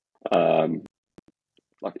 Um,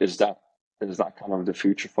 like, is that kind of the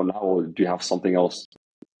future for now, or do you have something else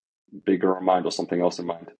bigger in mind or something else in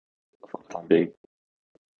mind for the time being?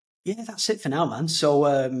 Yeah, that's it for now, man. So,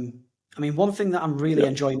 I mean, one thing that I'm really Yeah,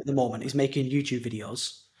 enjoying at the moment is making YouTube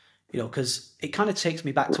videos, because it kind of takes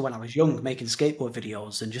me back to when I was young, making skateboard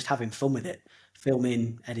videos and just having fun with it,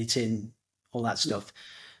 filming, editing, all that stuff.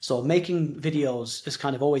 So, making videos has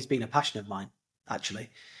kind of always been a passion of mine,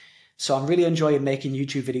 actually. So, I'm really enjoying making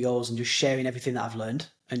YouTube videos and just sharing everything that I've learned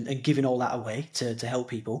and giving all that away to help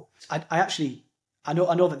people. I actually, I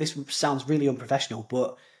know that this sounds really unprofessional,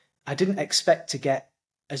 but I didn't expect to get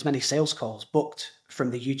as many sales calls booked from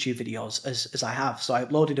the YouTube videos as I have. So I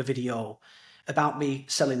uploaded a video about me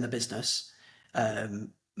selling the business.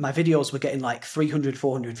 My videos were getting like 300,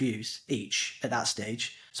 400 views each at that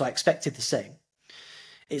stage. So I expected the same.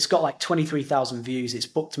 It's got like 23,000 views. It's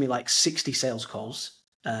booked me like 60 sales calls,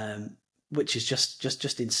 which is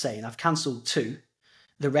just insane. I've cancelled 2.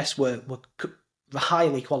 The rest were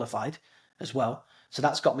highly qualified as well. So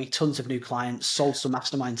that's got me tons of new clients, sold some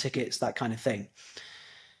mastermind tickets, that kind of thing.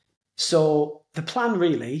 So the plan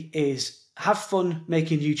really is have fun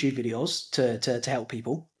making YouTube videos to help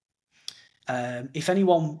people. If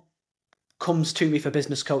anyone comes to me for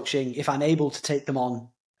business coaching, if I'm able to take them on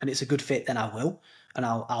and it's a good fit, then I will, and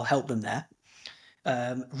I'll help them there.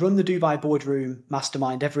 Run the Dubai Boardroom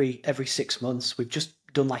Mastermind every 6 months. We've just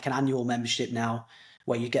done like an annual membership now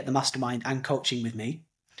where you get the mastermind and coaching with me,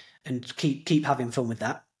 and keep having fun with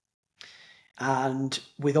that. And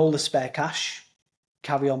with all the spare cash,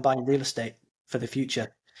 carry on buying real estate for the future.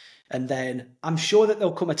 And then I'm sure that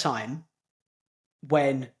there'll come a time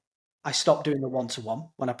when I stop doing the one-to-one,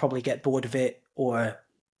 when I probably get bored of it, or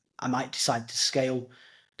I might decide to scale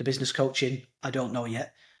the business coaching. I don't know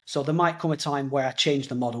yet. So there might come a time where I change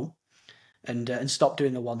the model and stop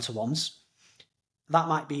doing the one-to-ones. That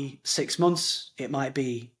might be 6 months. It might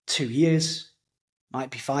be 2 years. Might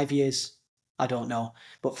be 5 years. I don't know.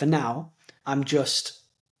 But for now, I'm just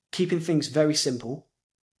keeping things very simple,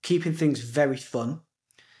 keeping things very fun,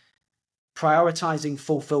 prioritizing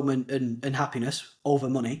fulfillment and happiness over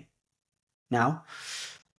money now,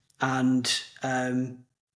 and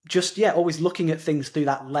just always looking at things through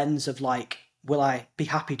that lens of like will I be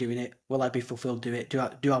happy doing it? Will I be fulfilled doing it?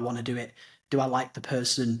 Do I want to do it? Do I like the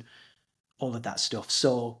person? All of that stuff.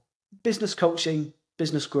 So business coaching,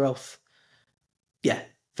 business growth, yeah,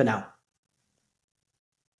 for now.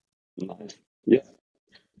 Nice. Yeah,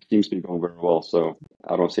 seems to be going very well. So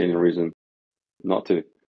I don't see any reason not to.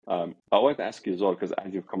 I wanted to ask you as well, because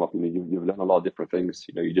as you've come up, you've done a lot of different things.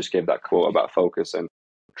 You just gave that quote about focus and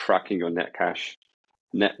tracking your net cash,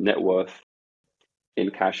 net worth in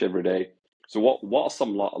cash every day. So what are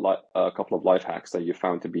some like a couple of life hacks that you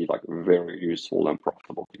found to be like very useful and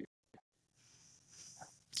profitable for you?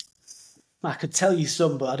 I could tell you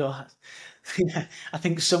some, but I don't. I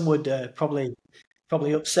think some would probably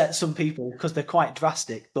upset some people because they're quite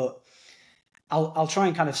drastic. But I'll try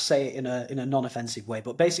and kind of say it in a non-offensive way.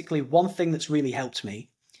 But basically, one thing that's really helped me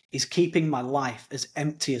is keeping my life as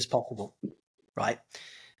empty as possible. Right.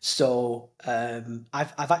 So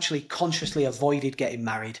I've actually consciously avoided getting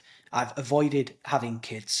married. I've avoided having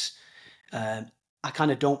kids. I kind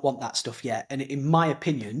of don't want that stuff yet. And in my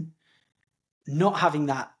opinion, not having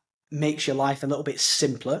that makes your life a little bit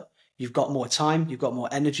simpler. You've got more time, you've got more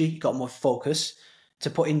energy, you've got more focus to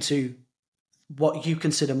put into what you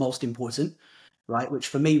consider most important, right? Which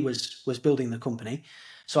for me was building the company.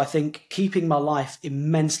 So I think keeping my life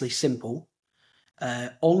immensely simple,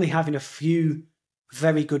 only having a few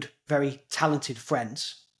very good, very talented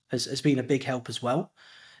friends has been a big help as well,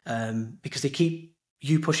 because they keep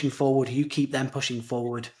you pushing forward, you keep them pushing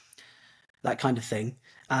forward, that kind of thing.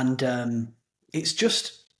 And it's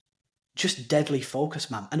just deadly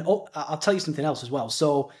focus, man. And I'll tell you something else as well.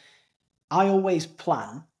 So I always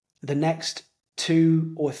plan the next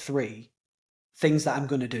 2 or 3 things that I'm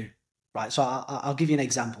going to do, right? So I'll give you an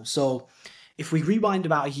example. So if we rewind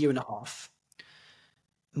about a year and a half,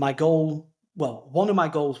 my goal, well, one of my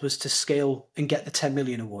goals was to scale and get the 10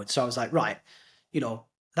 million award. So I was like, right,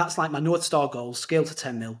 that's like my North Star goal, scale to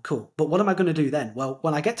 10 mil, cool. But what am I going to do then? Well,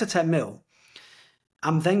 when I get to 10 mil,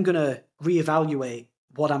 I'm then going to reevaluate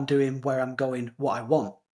what I'm doing, where I'm going, what I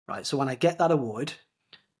want, right? So when I get that award,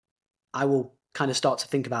 I will kind of start to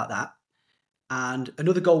think about that. And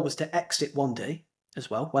another goal was to exit one day as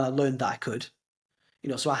well, when I learned that I could.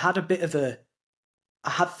 So I had I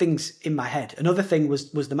had things in my head. Another thing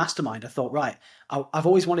was the mastermind. I thought, right, I've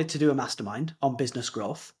always wanted to do a mastermind on business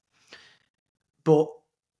growth, but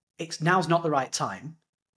now's not the right time.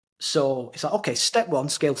 So it's like, okay, step 1,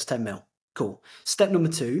 scale to 10 mil. Cool. Step number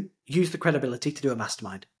 2, use the credibility to do a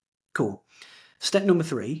mastermind. Cool. Step number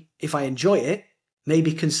 3, if I enjoy it,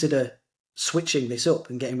 maybe consider switching this up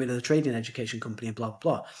and getting rid of the trading education company and blah, blah,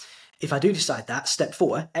 blah. If I do decide that, step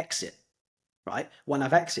 4, exit, right? When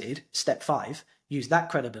I've exited, step 5, use that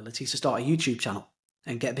credibility to start a YouTube channel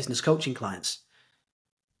and get business coaching clients,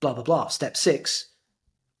 blah, blah, blah. Step 6,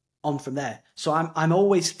 on from there. So I'm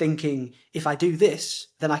always thinking, if I do this,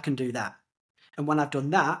 then I can do that. And when I've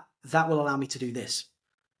done that, that will allow me to do this.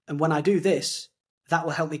 And when I do this, that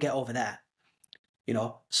will help me get over there.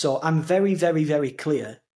 So I'm very, very, very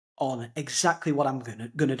clear on exactly what I'm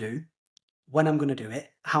gonna do, when I'm gonna do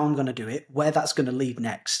it, how I'm gonna do it, where that's gonna lead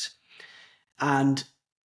next. And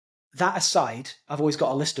that aside, I've always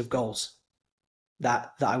got a list of goals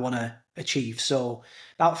that I want to achieve. So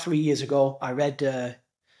about 3 years ago, I read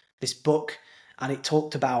this book, and it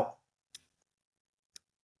talked about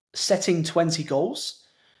setting 20 goals,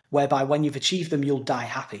 whereby when you've achieved them, you'll die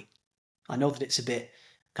happy. I know that it's a bit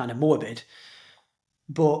kind of morbid,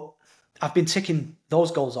 but I've been ticking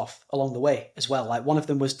those goals off along the way as well. Like, one of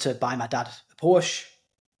them was to buy my dad a Porsche.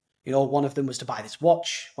 One of them was to buy this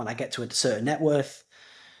watch when I get to a certain net worth.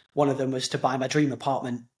 One of them was to buy my dream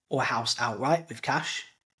apartment or house outright with cash,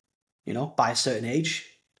 by a certain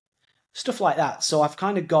age. Stuff like that. So I've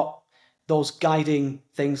kind of got those guiding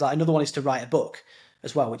things. Like, another one is to write a book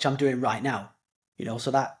as well, which I'm doing right now.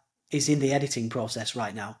 So that is in the editing process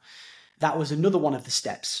right now. That was another one of the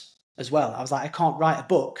steps as well. I was like, I can't write a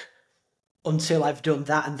book until I've done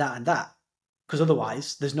that and that and that, because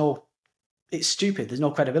otherwise it's stupid. There's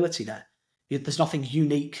no credibility there. There's nothing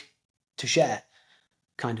unique to share,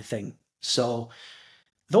 kind of thing. So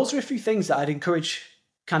those are a few things that I'd encourage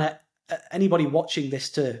kind of anybody watching this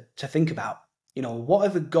to think about. What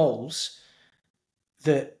are the goals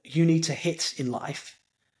that you need to hit in life,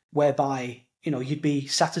 whereby you'd be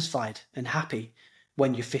satisfied and happy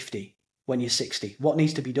when you're 50, when you're 60? What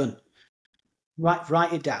needs to be done?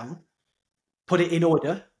 Write it down, put it in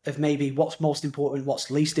order of maybe what's most important, what's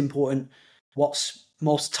least important, what's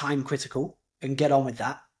most time critical, and get on with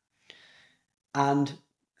that. And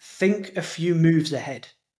think a few moves ahead.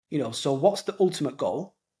 So what's the ultimate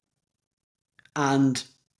goal? And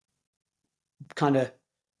kind of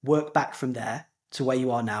work back from there to where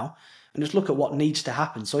you are now. and just look at what needs to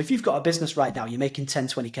happen. So if you've got a business right now, you're making 10,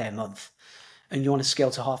 20K a month, and you want to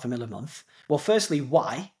scale to 500,000 a month, well, firstly,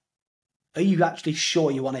 why? Are you actually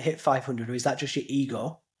sure you want to hit 500, or is that just your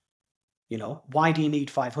ego? You know, why do you need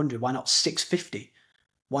 500? Why not 650?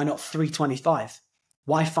 Why not 325?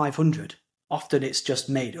 Why 500? Often it's just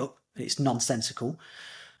made up and it's nonsensical.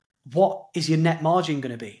 What is your net margin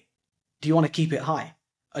going to be? Do you want to keep it high?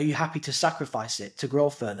 Are you happy to sacrifice it to grow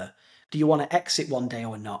further? Do you want to exit one day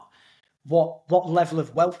or not? What level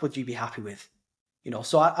of wealth would you be happy with? You know,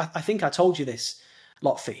 so I think I told you this,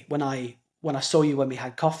 Lotfi, when I saw you when we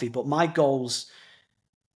had coffee, but my goals,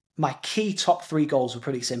 my key top 3 goals were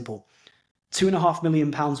pretty simple. £2.5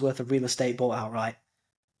 million worth of real estate bought outright,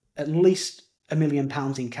 at least £1 million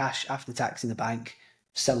in cash after tax in the bank,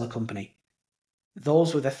 sell the company.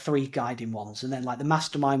 Those were the 3 guiding ones. And then like the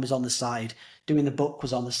mastermind was on the side, doing the book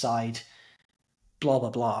was on the side, blah, blah,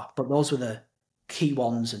 blah. But those were the key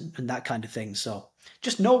ones and that kind of thing. So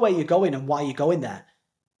just know where you're going and why you're going there,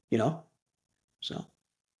 you know? So.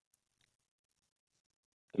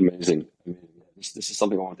 Amazing. This is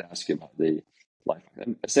something I want to ask you about the life.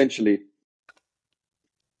 And essentially,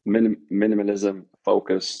 minimalism,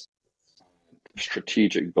 focus,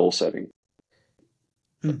 strategic goal setting.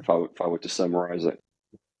 If I were to summarize it,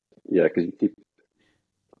 yeah, because you keep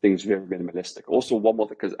things very minimalistic. Also, one more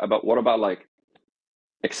thing, because what about like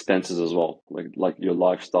expenses as well, like your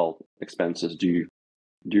lifestyle expenses? Do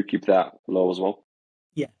you keep that low as well?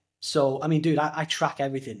 Yeah. So I mean, dude, I track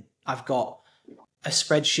everything. I've got a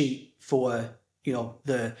spreadsheet for, you know,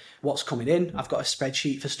 what's coming in. I've got a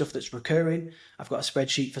spreadsheet for stuff that's recurring. I've got a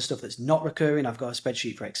spreadsheet for stuff that's not recurring. I've got a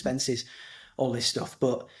spreadsheet for expenses, all this stuff.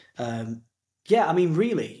 But yeah, I mean,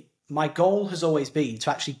 really, my goal has always been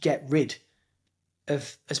to actually get rid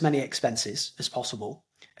of as many expenses as possible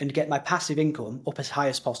and get my passive income up as high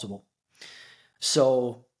as possible.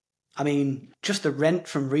 So, I mean, just the rent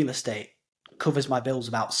from real estate covers my bills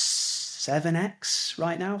about 7x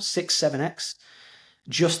right now, 6, 7x.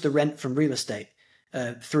 Just the rent from real estate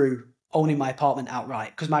through owning my apartment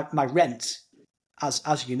outright. Because my rent,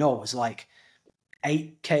 as you know, was like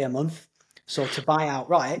 8K a month. So to buy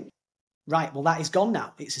outright, right, well, that is gone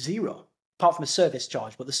now. It's 0, apart from a service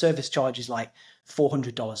charge. But the service charge is like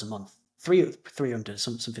 $400 a month, 300,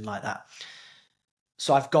 something like that.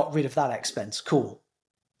 So I've got rid of that expense. Cool.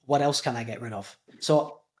 What else can I get rid of?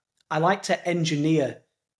 So I like to engineer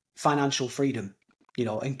financial freedom, you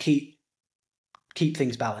know, and keep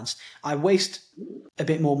things balanced. I waste a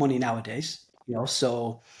bit more money nowadays, you know,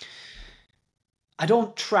 so I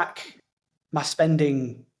don't track my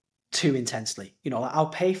spending too intensely. You know, I'll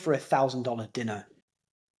pay for $1,000 dinner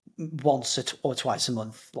once or twice a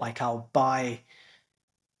month. Like I'll buy,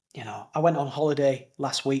 you know, I went on holiday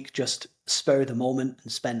last week, just spur of the moment,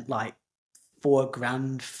 and spent like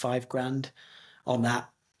 $4,000, $5,000 on that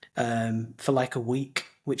for like a week,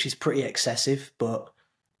 which is pretty excessive, but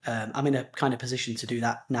I'm in a kind of position to do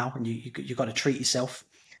that now, and you've got to treat yourself.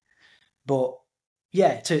 But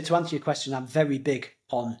yeah, to answer your question, I'm very big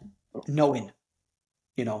on knowing,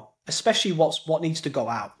 you know, especially what needs to go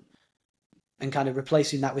out, and kind of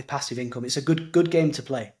replacing that with passive income. It's a good game to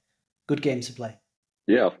play. Good game to play.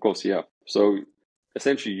 Yeah, of course. Yeah. So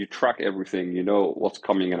essentially, you track everything. You know what's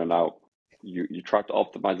coming in and out. You try to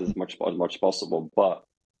optimize as much as possible, but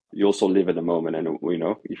you also live in the moment. And you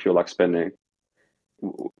know, you feel like spending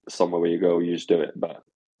somewhere where you go, you just do it. But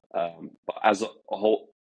as a whole,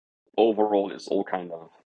 overall, it's all kind of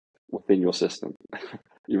within your system,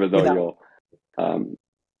 even though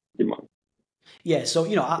you might. Yeah. So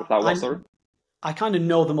you know, Without what, sorry? I kind of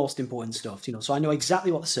know the most important stuff, you know, so I know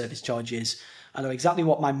exactly what the service charge is. I know exactly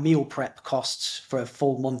what my meal prep costs for a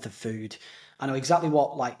full month of food. I know exactly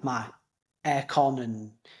what like my aircon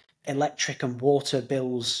and electric and water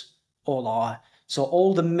bills all are. So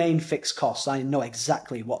all the main fixed costs, I know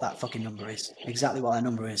exactly what that fucking number is, exactly what that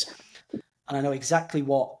number is. And I know exactly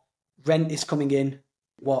what rent is coming in,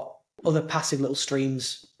 what other passive little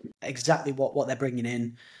streams, exactly what they're bringing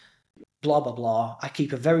in, blah, blah, blah. I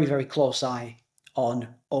keep a very, very close eye on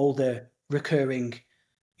all the recurring,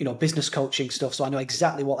 you know, business coaching stuff. So I know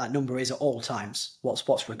exactly what that number is at all times,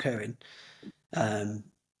 what's recurring.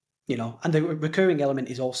 You know, and the recurring element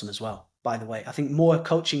is awesome as well, by the way. I think more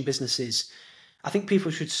coaching businesses, I think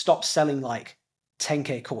people should stop selling like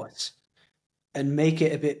 10K course and make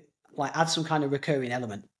it a bit like add some kind of recurring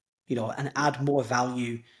element, you know, and add more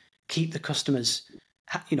value, keep the customers,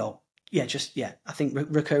 you know, I think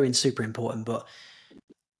recurring is super important, but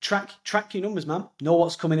track your numbers, man. Know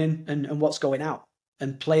what's coming in and what's going out,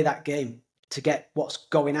 and play that game to get what's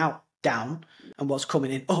going out down and what's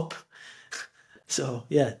coming in up. So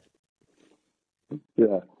yeah.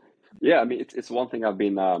 Yeah, I mean, it's one thing I've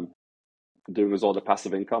been doing with all the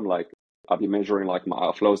passive income. Like I've been measuring like my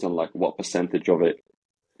outflows and like what percentage of it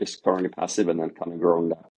is currently passive, and then kind of growing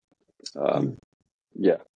that. Um, Mm.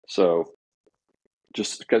 yeah, so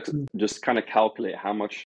Mm. just kind of calculate how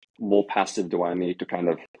much more passive do I need to kind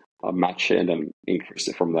of match it and then increase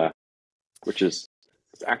it from there, which is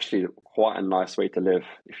it's actually quite a nice way to live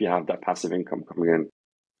if you have that passive income coming in.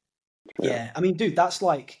 Yeah, Yeah, I mean, dude, that's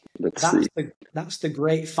like let's see. that's the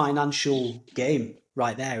great financial game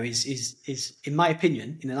right there. Is in my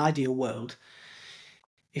opinion, in an ideal world,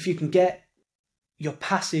 if you can get your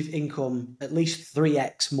passive income at least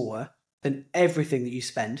 3x more than everything that you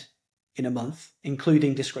spend in a month,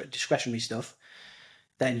 including discretionary stuff,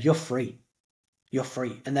 then you're free. You're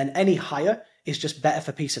free. And then any higher is just better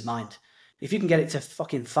for peace of mind. If you can get it to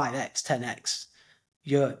fucking 5x, 10x,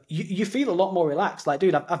 you feel a lot more relaxed. Like,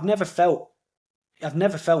 dude, I've never felt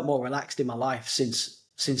more relaxed in my life since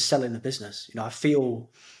selling the business. You know, I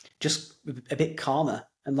feel just a bit calmer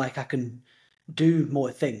and like I can do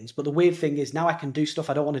more things. But the weird thing is now I can do stuff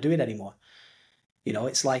I don't want to do it anymore. You know,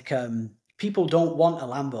 it's like people don't want a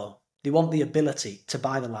Lambo. They want the ability to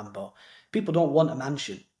buy the Lambo. People don't want a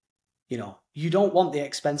mansion. You know, you don't want the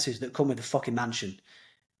expenses that come with a fucking mansion,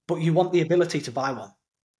 but you want the ability to buy one.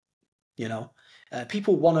 You know,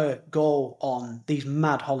 people want to go on these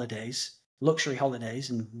mad holidays, luxury holidays,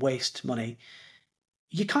 and waste money.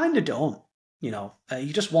 You kind of don't. You know,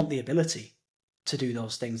 you just want the ability to do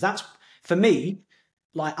those things. That's for me.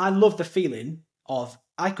 Like, I love the feeling of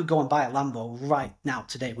I could go and buy a Lambo right now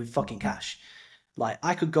today with fucking cash. Like,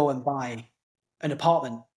 I could go and buy an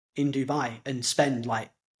apartment in Dubai and spend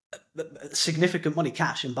like significant money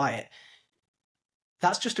cash and buy it.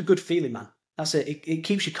 That's just a good feeling, man. That's it. It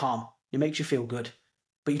keeps you calm. It makes you feel good,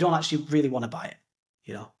 but you don't actually really want to buy it.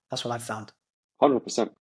 You know, that's what I've found. 100%.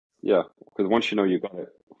 Yeah, because once you know you got it,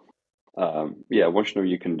 yeah, once you know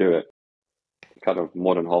you can do it, kind of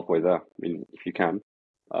more than halfway there. I mean, if you can.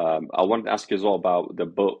 I wanted to ask you as well about the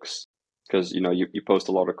books, because you know you post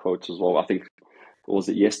a lot of quotes as well. I think was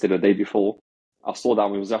it yesterday, the day before? I saw that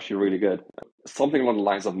one. It was actually really good. Something along the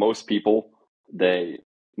lines of most people, they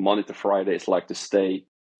Monday to Friday it's like to stay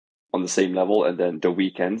on the same level, and then the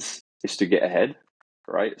weekends is to get ahead,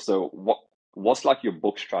 right? So what's like your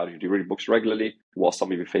book strategy? Do you read books regularly? What's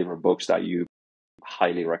some of your favorite books that you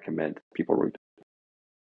highly recommend people read?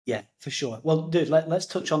 Yeah, for sure. Well, dude, let's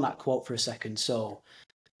touch on that quote for a second. So,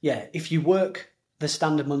 yeah, if you work the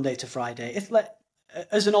standard Monday to Friday,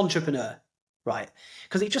 as an entrepreneur, right?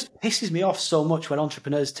 Because it just pisses me off so much when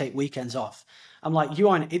entrepreneurs take weekends off. I'm like, you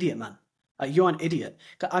are an idiot, man. You are an idiot.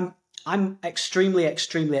 I'm extremely,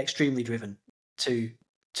 extremely, extremely driven to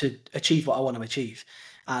achieve what I want to achieve.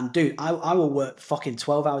 And dude, I will work fucking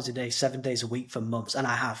 12 hours a day, 7 days a week for months, and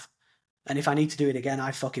I have. And if I need to do it again,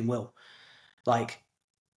 I fucking will. Like,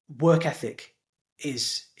 work ethic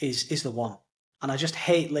is the one. And I just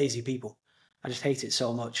hate lazy people. I just hate it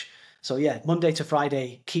so much. So yeah, Monday to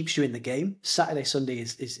Friday keeps you in the game. Saturday, Sunday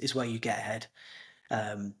is where you get ahead.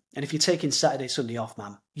 And if you're taking Saturday, Sunday off,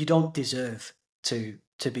 man, you don't deserve to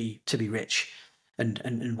be rich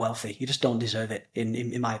and wealthy. You just don't deserve it,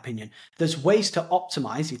 in my opinion. There's ways to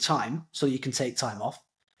optimize your time so you can take time off.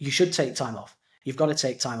 You should take time off. You've got to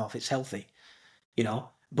take time off. It's healthy, you know.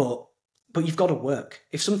 But you've got to work.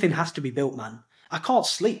 If something has to be built, man, I can't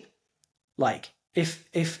sleep. Like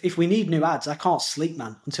if we need new ads, I can't sleep,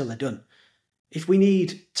 man, until they're done. If we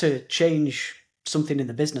need to change something in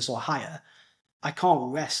the business or hire, I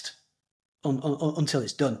can't rest until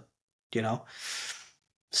it's done. You know.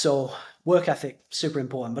 So work ethic super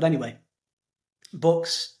important. But anyway,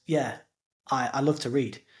 books, yeah, I love to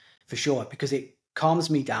read for sure because it calms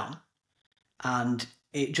me down and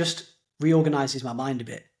it just reorganizes my mind a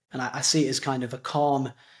bit. And I see it as kind of a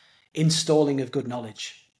calm installing of good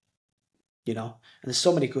knowledge, you know. And there's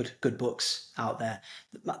so many good books out there,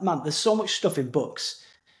 man. There's so much stuff in books.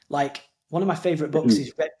 Like one of my favorite books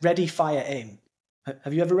is Ready, Fire, Aim.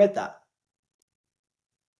 Have you ever read that?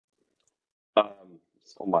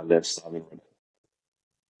 It's on my list. I haven't read it.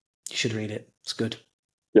 You should read it. It's good.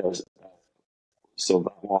 Yes. So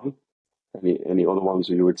that one. Any other ones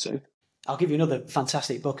you would say? I'll give you another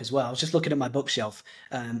fantastic book as well. I was just looking at my bookshelf.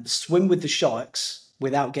 Swim with the Sharks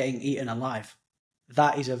Without Getting Eaten Alive.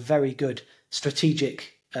 That is a very good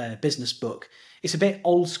strategic business book. It's a bit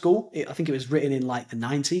old school. I think it was written in like the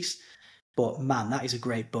 90s. But man, that is a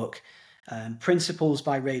great book. Principles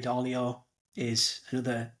by Ray Dalio is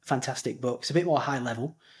another fantastic book. It's a bit more high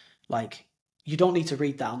level. Like, you don't need to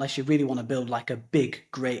read that unless you really want to build like a big,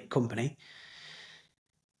 great company.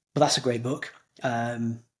 But that's a great book.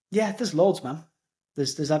 Yeah, there's loads, man.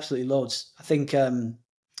 There's absolutely loads. I think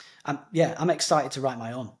I'm excited to write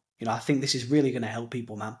my own. I think this is really going to help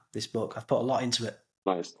people, man. This book, I've put a lot into it.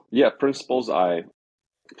 Nice. Yeah, Principles.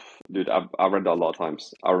 Dude, I've read that a lot of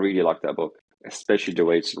times. I really like that book, especially the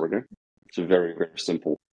way it's written. It's very, very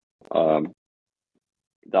simple. Um,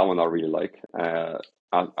 that one I really like.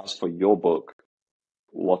 As for your book,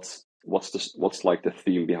 what's like the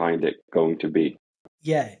theme behind it going to be?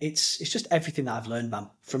 Yeah, it's just everything that I've learned, man,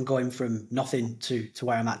 from going from nothing to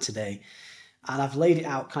where I'm at today. And I've laid it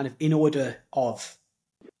out kind of in order of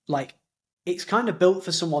like it's kind of built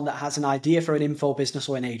for someone that has an idea for an info business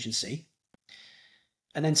or an agency.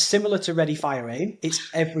 And then similar to Ready Fire Aim, it's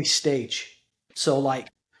every stage. So like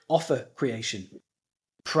offer creation,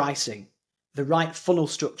 pricing, the right funnel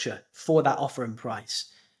structure for that offer and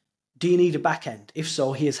price. Do you need a back end? If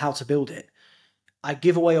so, here's how to build it. I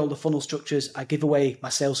give away all the funnel structures. I give away my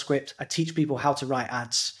sales script. I teach people how to write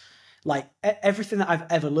ads. Like everything that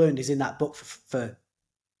I've ever learned is in that book for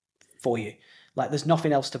you. Like there's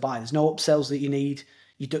nothing else to buy. There's no upsells that you need.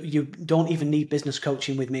 You don't even need business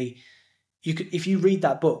coaching with me. If you read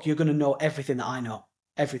that book, you're going to know everything that I know,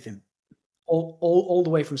 everything, all the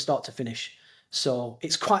way from start to finish. So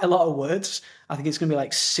it's quite a lot of words. I think it's going to be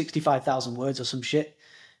like 65,000 words or some shit,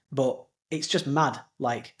 but it's just mad.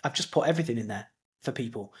 Like I've just put everything in there for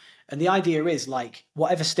people. And the idea is like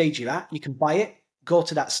whatever stage you're at, you can buy it, go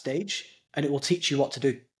to that stage, and it will teach you what to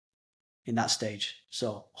do in that stage.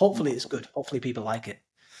 So hopefully it's good. Hopefully people like it.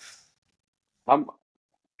 How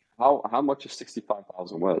how much is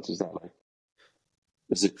 65,000 words? Is that like,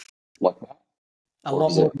 is it like that, A or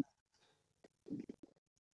lot is more. it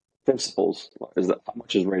Principles? Like, is that how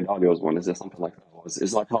much is Ray Dalio's one? Is there something like that, or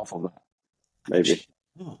is like half of that? Maybe. Actually,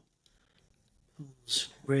 oh,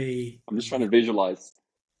 Ray I'm just trying to visualize.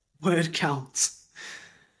 word counts.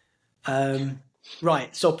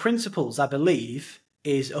 Right. So principles, I believe,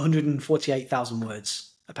 is 148,000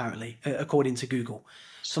 words, apparently, according to Google.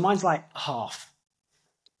 So mine's like half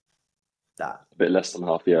that. A bit less than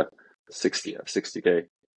half, yeah. 60K.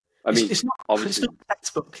 I It's, mean, it's not. It's obviously, not a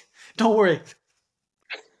textbook. Don't worry.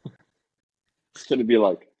 it's going to be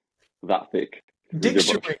like that thick with your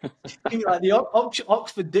book. Dictionary. You mean like the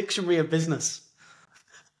Oxford Dictionary of Business.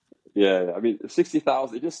 Yeah, I mean,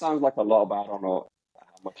 60,000, it just sounds like a lot, but I don't know how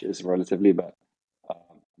much it is relatively, but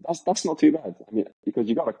that's not too bad. I mean, because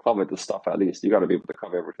you got to cover the stuff at least. You got to be able to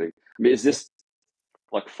cover everything. I mean, is this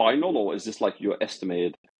like final, or is this like your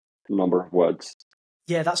estimated number of words?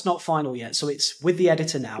 Yeah, that's not final yet. So it's with the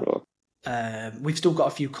editor now. Sure. We've still got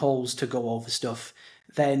a few calls to go over stuff.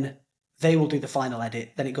 Then they will do the final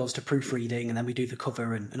edit. Then it goes to proofreading, and then we do the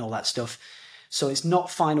cover and all that stuff. So it's not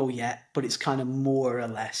final yet, but it's kind of more or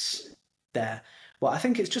less there. Well, I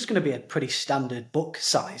think it's just going to be a pretty standard book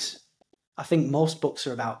size. I think most books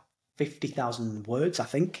are about 50,000 words, I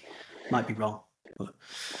think. Might be wrong. But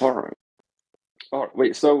All right. All right.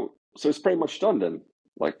 Wait, so it's pretty much done then?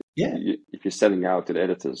 Like, yeah, if you're sending out to the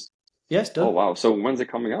editors. yeah, it's Oh, done. wow. So when's it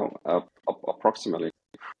coming out? Approximately.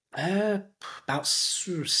 About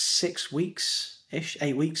 6 weeks-ish,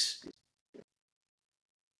 8 weeks.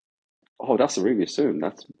 Oh, that's really soon.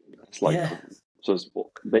 That's like, Yeah. so it's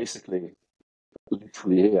basically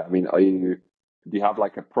literally here. I mean, do you have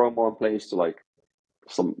like a promo in place to like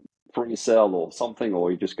some free sale or something, or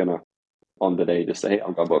are you just gonna on the day just say, hey,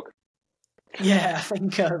 I've got a book? Yeah, I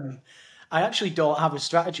think I actually don't have a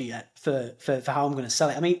strategy yet for how I'm going to sell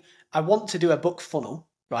it. I mean, I want to do a book funnel,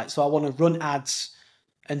 right? So I want to run ads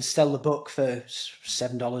and sell the book for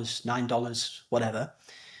 $7, $9, whatever.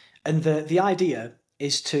 And the idea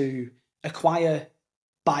is to acquire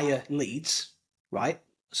buyer leads, right?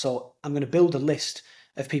 So I'm going to build a list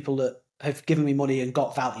of people that have given me money and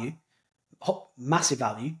got value, massive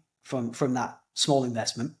value from that small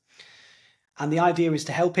investment. And the idea is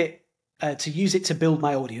to help it, to use it to build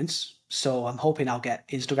my audience. So I'm hoping I'll get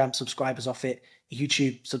Instagram subscribers off it,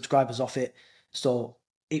 YouTube subscribers off it. So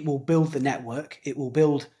it will build the network. It will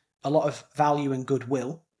build a lot of value and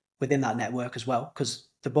goodwill within that network as well, because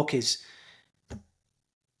the book is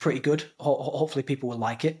pretty good. Hopefully people will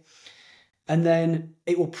like it. And then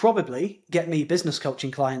it will probably get me business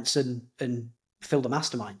coaching clients and fill the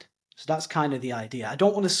mastermind. So that's kind of the idea. I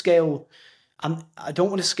don't want to scale. I don't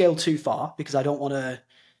want to scale too far because I don't want to.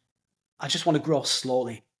 I just want to grow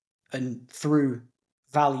slowly and through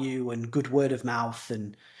value and good word of mouth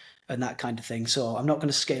and that kind of thing. So I'm not going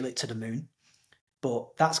to scale it to the moon,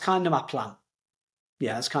 but that's kind of my plan.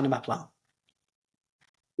 Yeah, that's kind of my plan.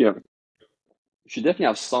 Yeah, you should definitely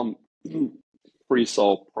have some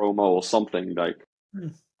pre-sale promo or something. Like,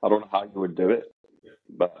 I don't know how you would do it,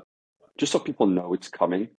 but just so people know it's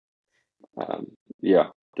coming. Yeah,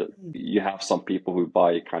 you have some people who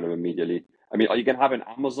buy kind of immediately. I mean, are you gonna have an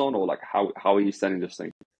Amazon, or like how are you selling this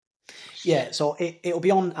thing? Yeah, so it'll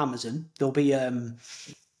be on Amazon. There'll be a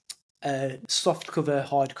soft cover,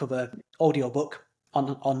 hardcover audiobook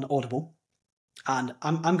on Audible, and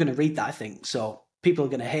I'm going to read that. I think so. People are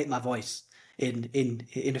going to hate my voice in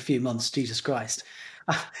a few months. Jesus Christ!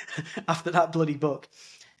 After that bloody book,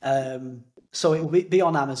 so it will be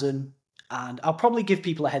on Amazon, and I'll probably give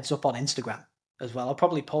people a heads up on Instagram as well. I'll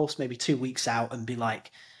probably post maybe 2 weeks out and be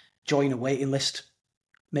like, join a waiting list,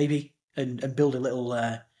 maybe, and build a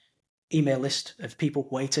little email list of people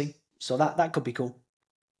waiting. So that could be cool.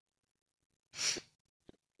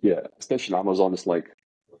 Yeah, especially Amazon is like,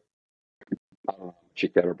 I don't know how much you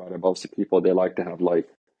care about it, but obviously people, they like to have like,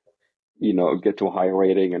 get to a high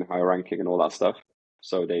rating and high ranking and all that stuff.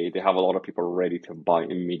 So they have a lot of people ready to buy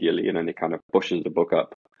immediately, and then it kind of pushes the book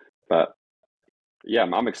up. But yeah,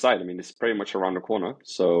 I'm excited. I mean, it's pretty much around the corner,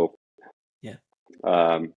 so Yeah.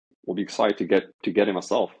 we'll be excited to get it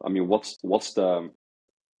myself. I mean, what's the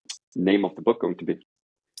name of the book going to be?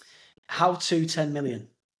 How to 10 million.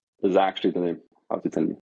 Is that actually the name? How to tell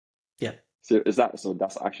me? Yeah. So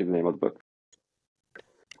that's actually the name of the book?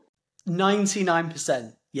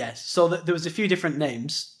 99%. Yes. So there was a few different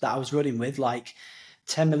names that I was running with, like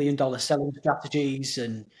 $10 million selling strategies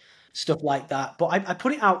and stuff like that. But I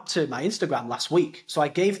put it out to my Instagram last week. So I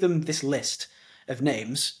gave them this list of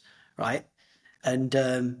names, right? And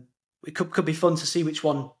it could be fun to see which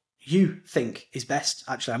one you think is best.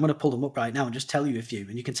 Actually, I'm going to pull them up right now and just tell you a few,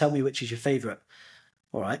 and you can tell me which is your favorite.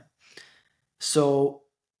 All right. So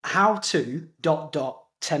how to dot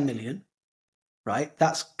 10 million, right?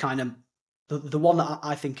 That's kind of the one that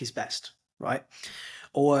I think is best, right?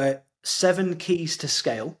 Or 7 keys to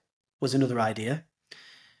scale was another idea.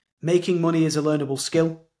 Making money is a learnable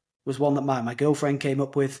skill was one that my girlfriend came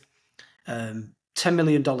up with. $10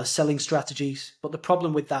 million selling strategies. But the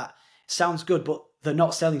problem with that, sounds good, but they're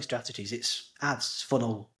not selling strategies. It's ads,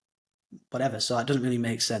 funnel, whatever. So that doesn't really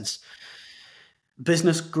make sense.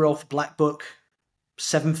 Business growth black book,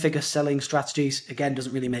 7-figure selling strategies, again,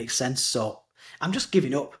 doesn't really make sense. So I'm just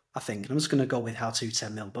giving up, I think. I'm just going to go with how to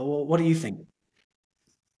 10 mil. But what do you think?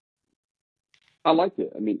 I like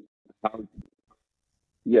it. I mean, how,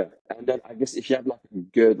 yeah, and then I guess if you have like a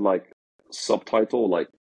good like subtitle, like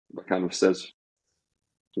that kind of says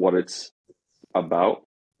what it's about,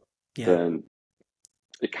 Yeah. then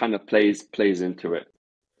it kind of plays into it.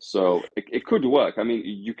 So it could work. I mean,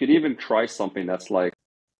 you could even try something that's like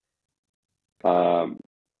um,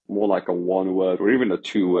 more like a one word or even a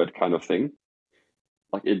two-word kind of thing.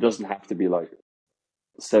 Like it doesn't have to be like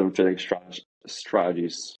seven fitting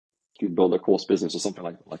strategies to build a course business or something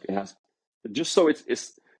like that. Like it has just so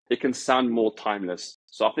it can sound more timeless.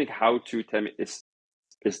 So I think how to tell me is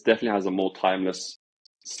definitely has a more timeless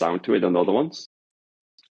sound to it than other ones.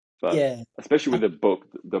 But Yeah. especially with I, a book,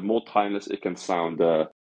 the more timeless it can sound, the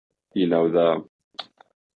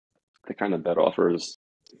kind of better offers.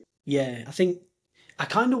 yeah. I think I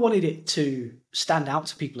kind of wanted it to stand out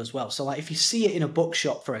to people as well. So, like, if you see it in a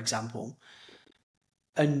bookshop, for example,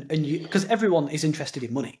 and you, because everyone is interested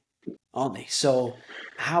in money, aren't they? So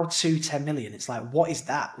how to 10 million, it's like, what is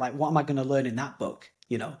that? Like, what am I going to learn in that book?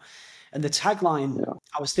 And the tagline, Yeah,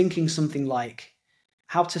 I was thinking something like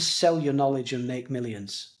how to sell your knowledge and make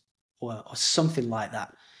millions, or something like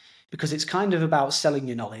that, because it's kind of about selling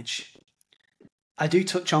your knowledge. I do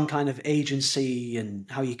touch on kind of agency and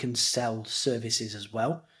how you can sell services as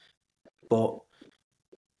well, but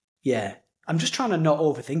yeah, I'm just trying to not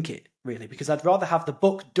overthink it, really, because I'd rather have the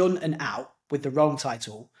book done and out with the wrong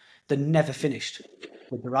title than never finished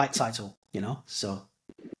with the right title. So,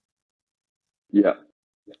 yeah,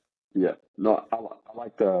 yeah. No, I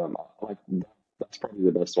like I like that's probably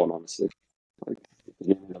the best one, honestly. Like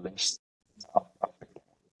give me the list. I think.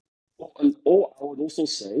 Or I would also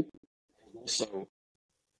say also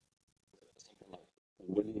something like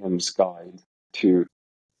William's Guide to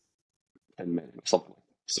 10 Men or something like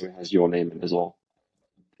that. So it has your name in it as well.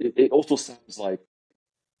 It also sounds like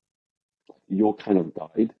your kind of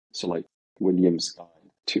guide. So like William's Guide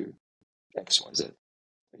to XYZ.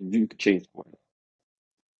 You could change the word.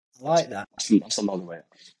 I like that. That's another way.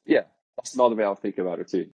 Yeah, that's another way I'll think about it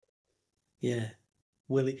too. Yeah.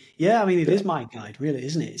 Willie. Yeah, I mean, it Yeah, is my guide, really,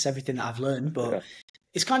 isn't it? It's everything that I've learned, but yeah,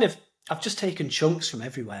 it's kind of, I've just taken chunks from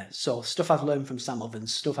everywhere. So stuff I've learned from Sam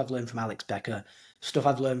Ovens, stuff I've learned from Alex Becker, stuff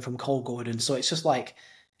I've learned from Cole Gordon. So it's just like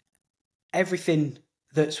everything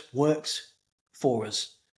that's worked for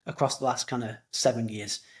us across the last kind of 7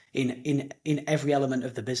 years in every element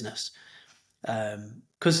of the business.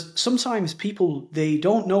 Because sometimes people, they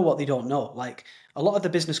don't know what they don't know. Like a lot of the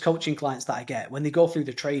business coaching clients that I get, when they go through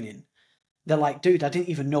the training, they're like, dude, I didn't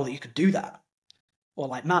even know that you could do that. Or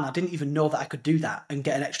like, man, I didn't even know that I could do that and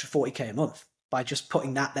get an extra 40k a month by just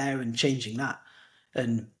putting that there and changing that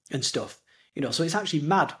and stuff. So it's actually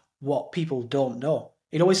mad what people don't know.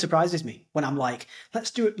 It always surprises me when I'm like,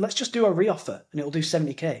 let's just do a reoffer and it'll do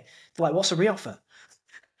 70k. They're like, what's a reoffer?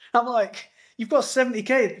 I'm like, you've got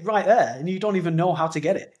 70k right there and you don't even know how to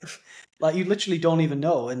get it. Like, you literally don't even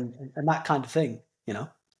know, and that kind of thing,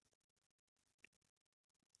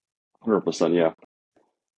 100%, yeah. I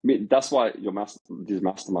mean, that's why these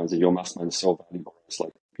masterminds and your mastermind is so valuable. It's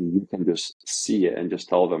like you can just see it and just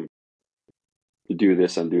tell them to do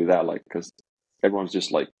this and do that, like, because everyone's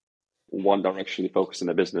just like one directionally focused in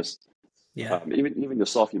their business. Yeah. Even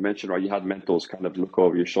yourself, you mentioned, right? You had mentors kind of look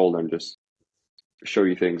over your shoulder and just show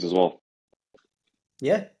you things as well.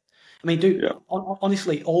 Yeah. I mean, dude, Yeah.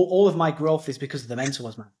 honestly, all of my growth is because of the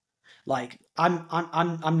mentors, man. Like, I'm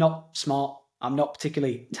not smart. I'm not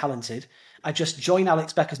particularly talented. I just join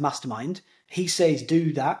Alex Becker's mastermind. He says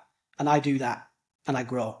do that, and I do that, and I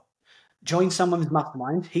grow. Join someone's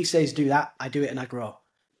mastermind. He says do that, I do it, and I grow.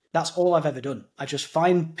 That's all I've ever done. I just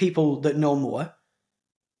find people that know more,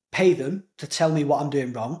 pay them to tell me what I'm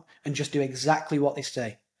doing wrong, and just do exactly what they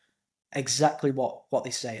say. Exactly what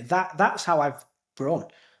they say. That's how I've grown.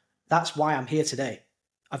 That's why I'm here today.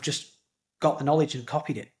 I've just got the knowledge and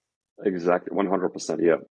copied it. Exactly. 100%.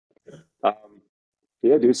 Yeah.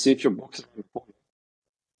 Yeah, dude, see if your books are in the corner.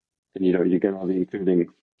 And, you're going to be including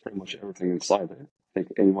pretty much everything inside there. I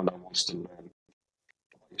think anyone that wants to learn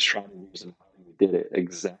strategies and how you did it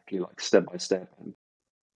exactly, like step by step, and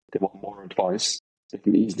they want more advice, they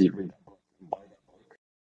can easily read that book and buy that book,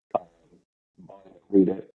 buy it, read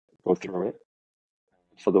it, go through it.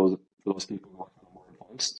 For those people who are kind of more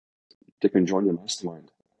advanced, they can join your mastermind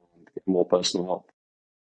and get more personal help.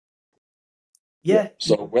 Yeah. Yeah.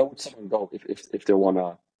 So where would someone go if they want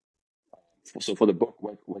to? So for the book,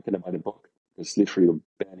 where can they buy the book? It's literally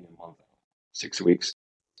barely a month, 6 weeks.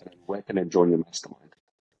 And then where can they join your mastermind?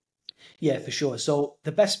 Yeah, for sure. So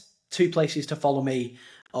the best two places to follow me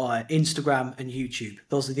are Instagram and YouTube.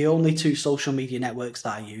 Those are the only two social media networks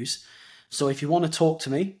that I use. So if you want to talk to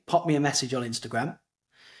me, pop me a message on Instagram.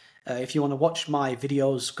 If you want to watch my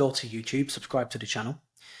videos, go to YouTube, subscribe to the channel.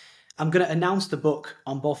 I'm going to announce the book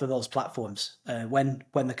on both of those platforms when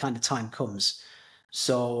the kind of time comes.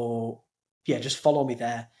 So yeah, just follow me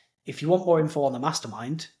there. If you want more info on the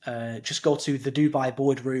mastermind, just go to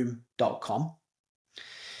thedubai.boardroom.com.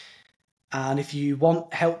 And if you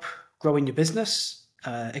want help growing your business,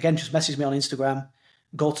 again, just message me on Instagram.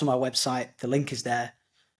 Go to my website. The link is there.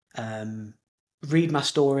 Read my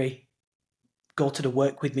story. Go to the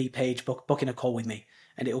work with me page, book in a call with me,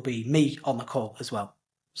 and it'll be me on the call as well.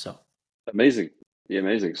 So Amazing. Yeah,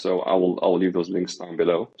 amazing. So I will leave those links down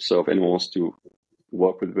below. So if anyone wants to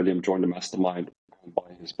work with William, join the mastermind, and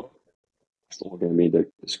buy his book, it's all going to be in the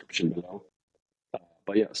description below.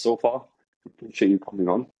 But yeah, so far, appreciate you coming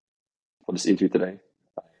on for this interview today,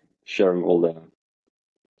 sharing all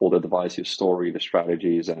the advice, your story, the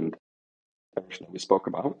strategies, and everything that we spoke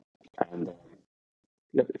about. And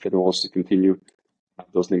yeah, if anyone wants to continue, have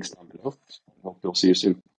those links down below. Hope we'll see you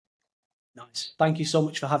soon. nice. Thank you so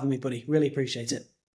much for having me, buddy. Really appreciate it.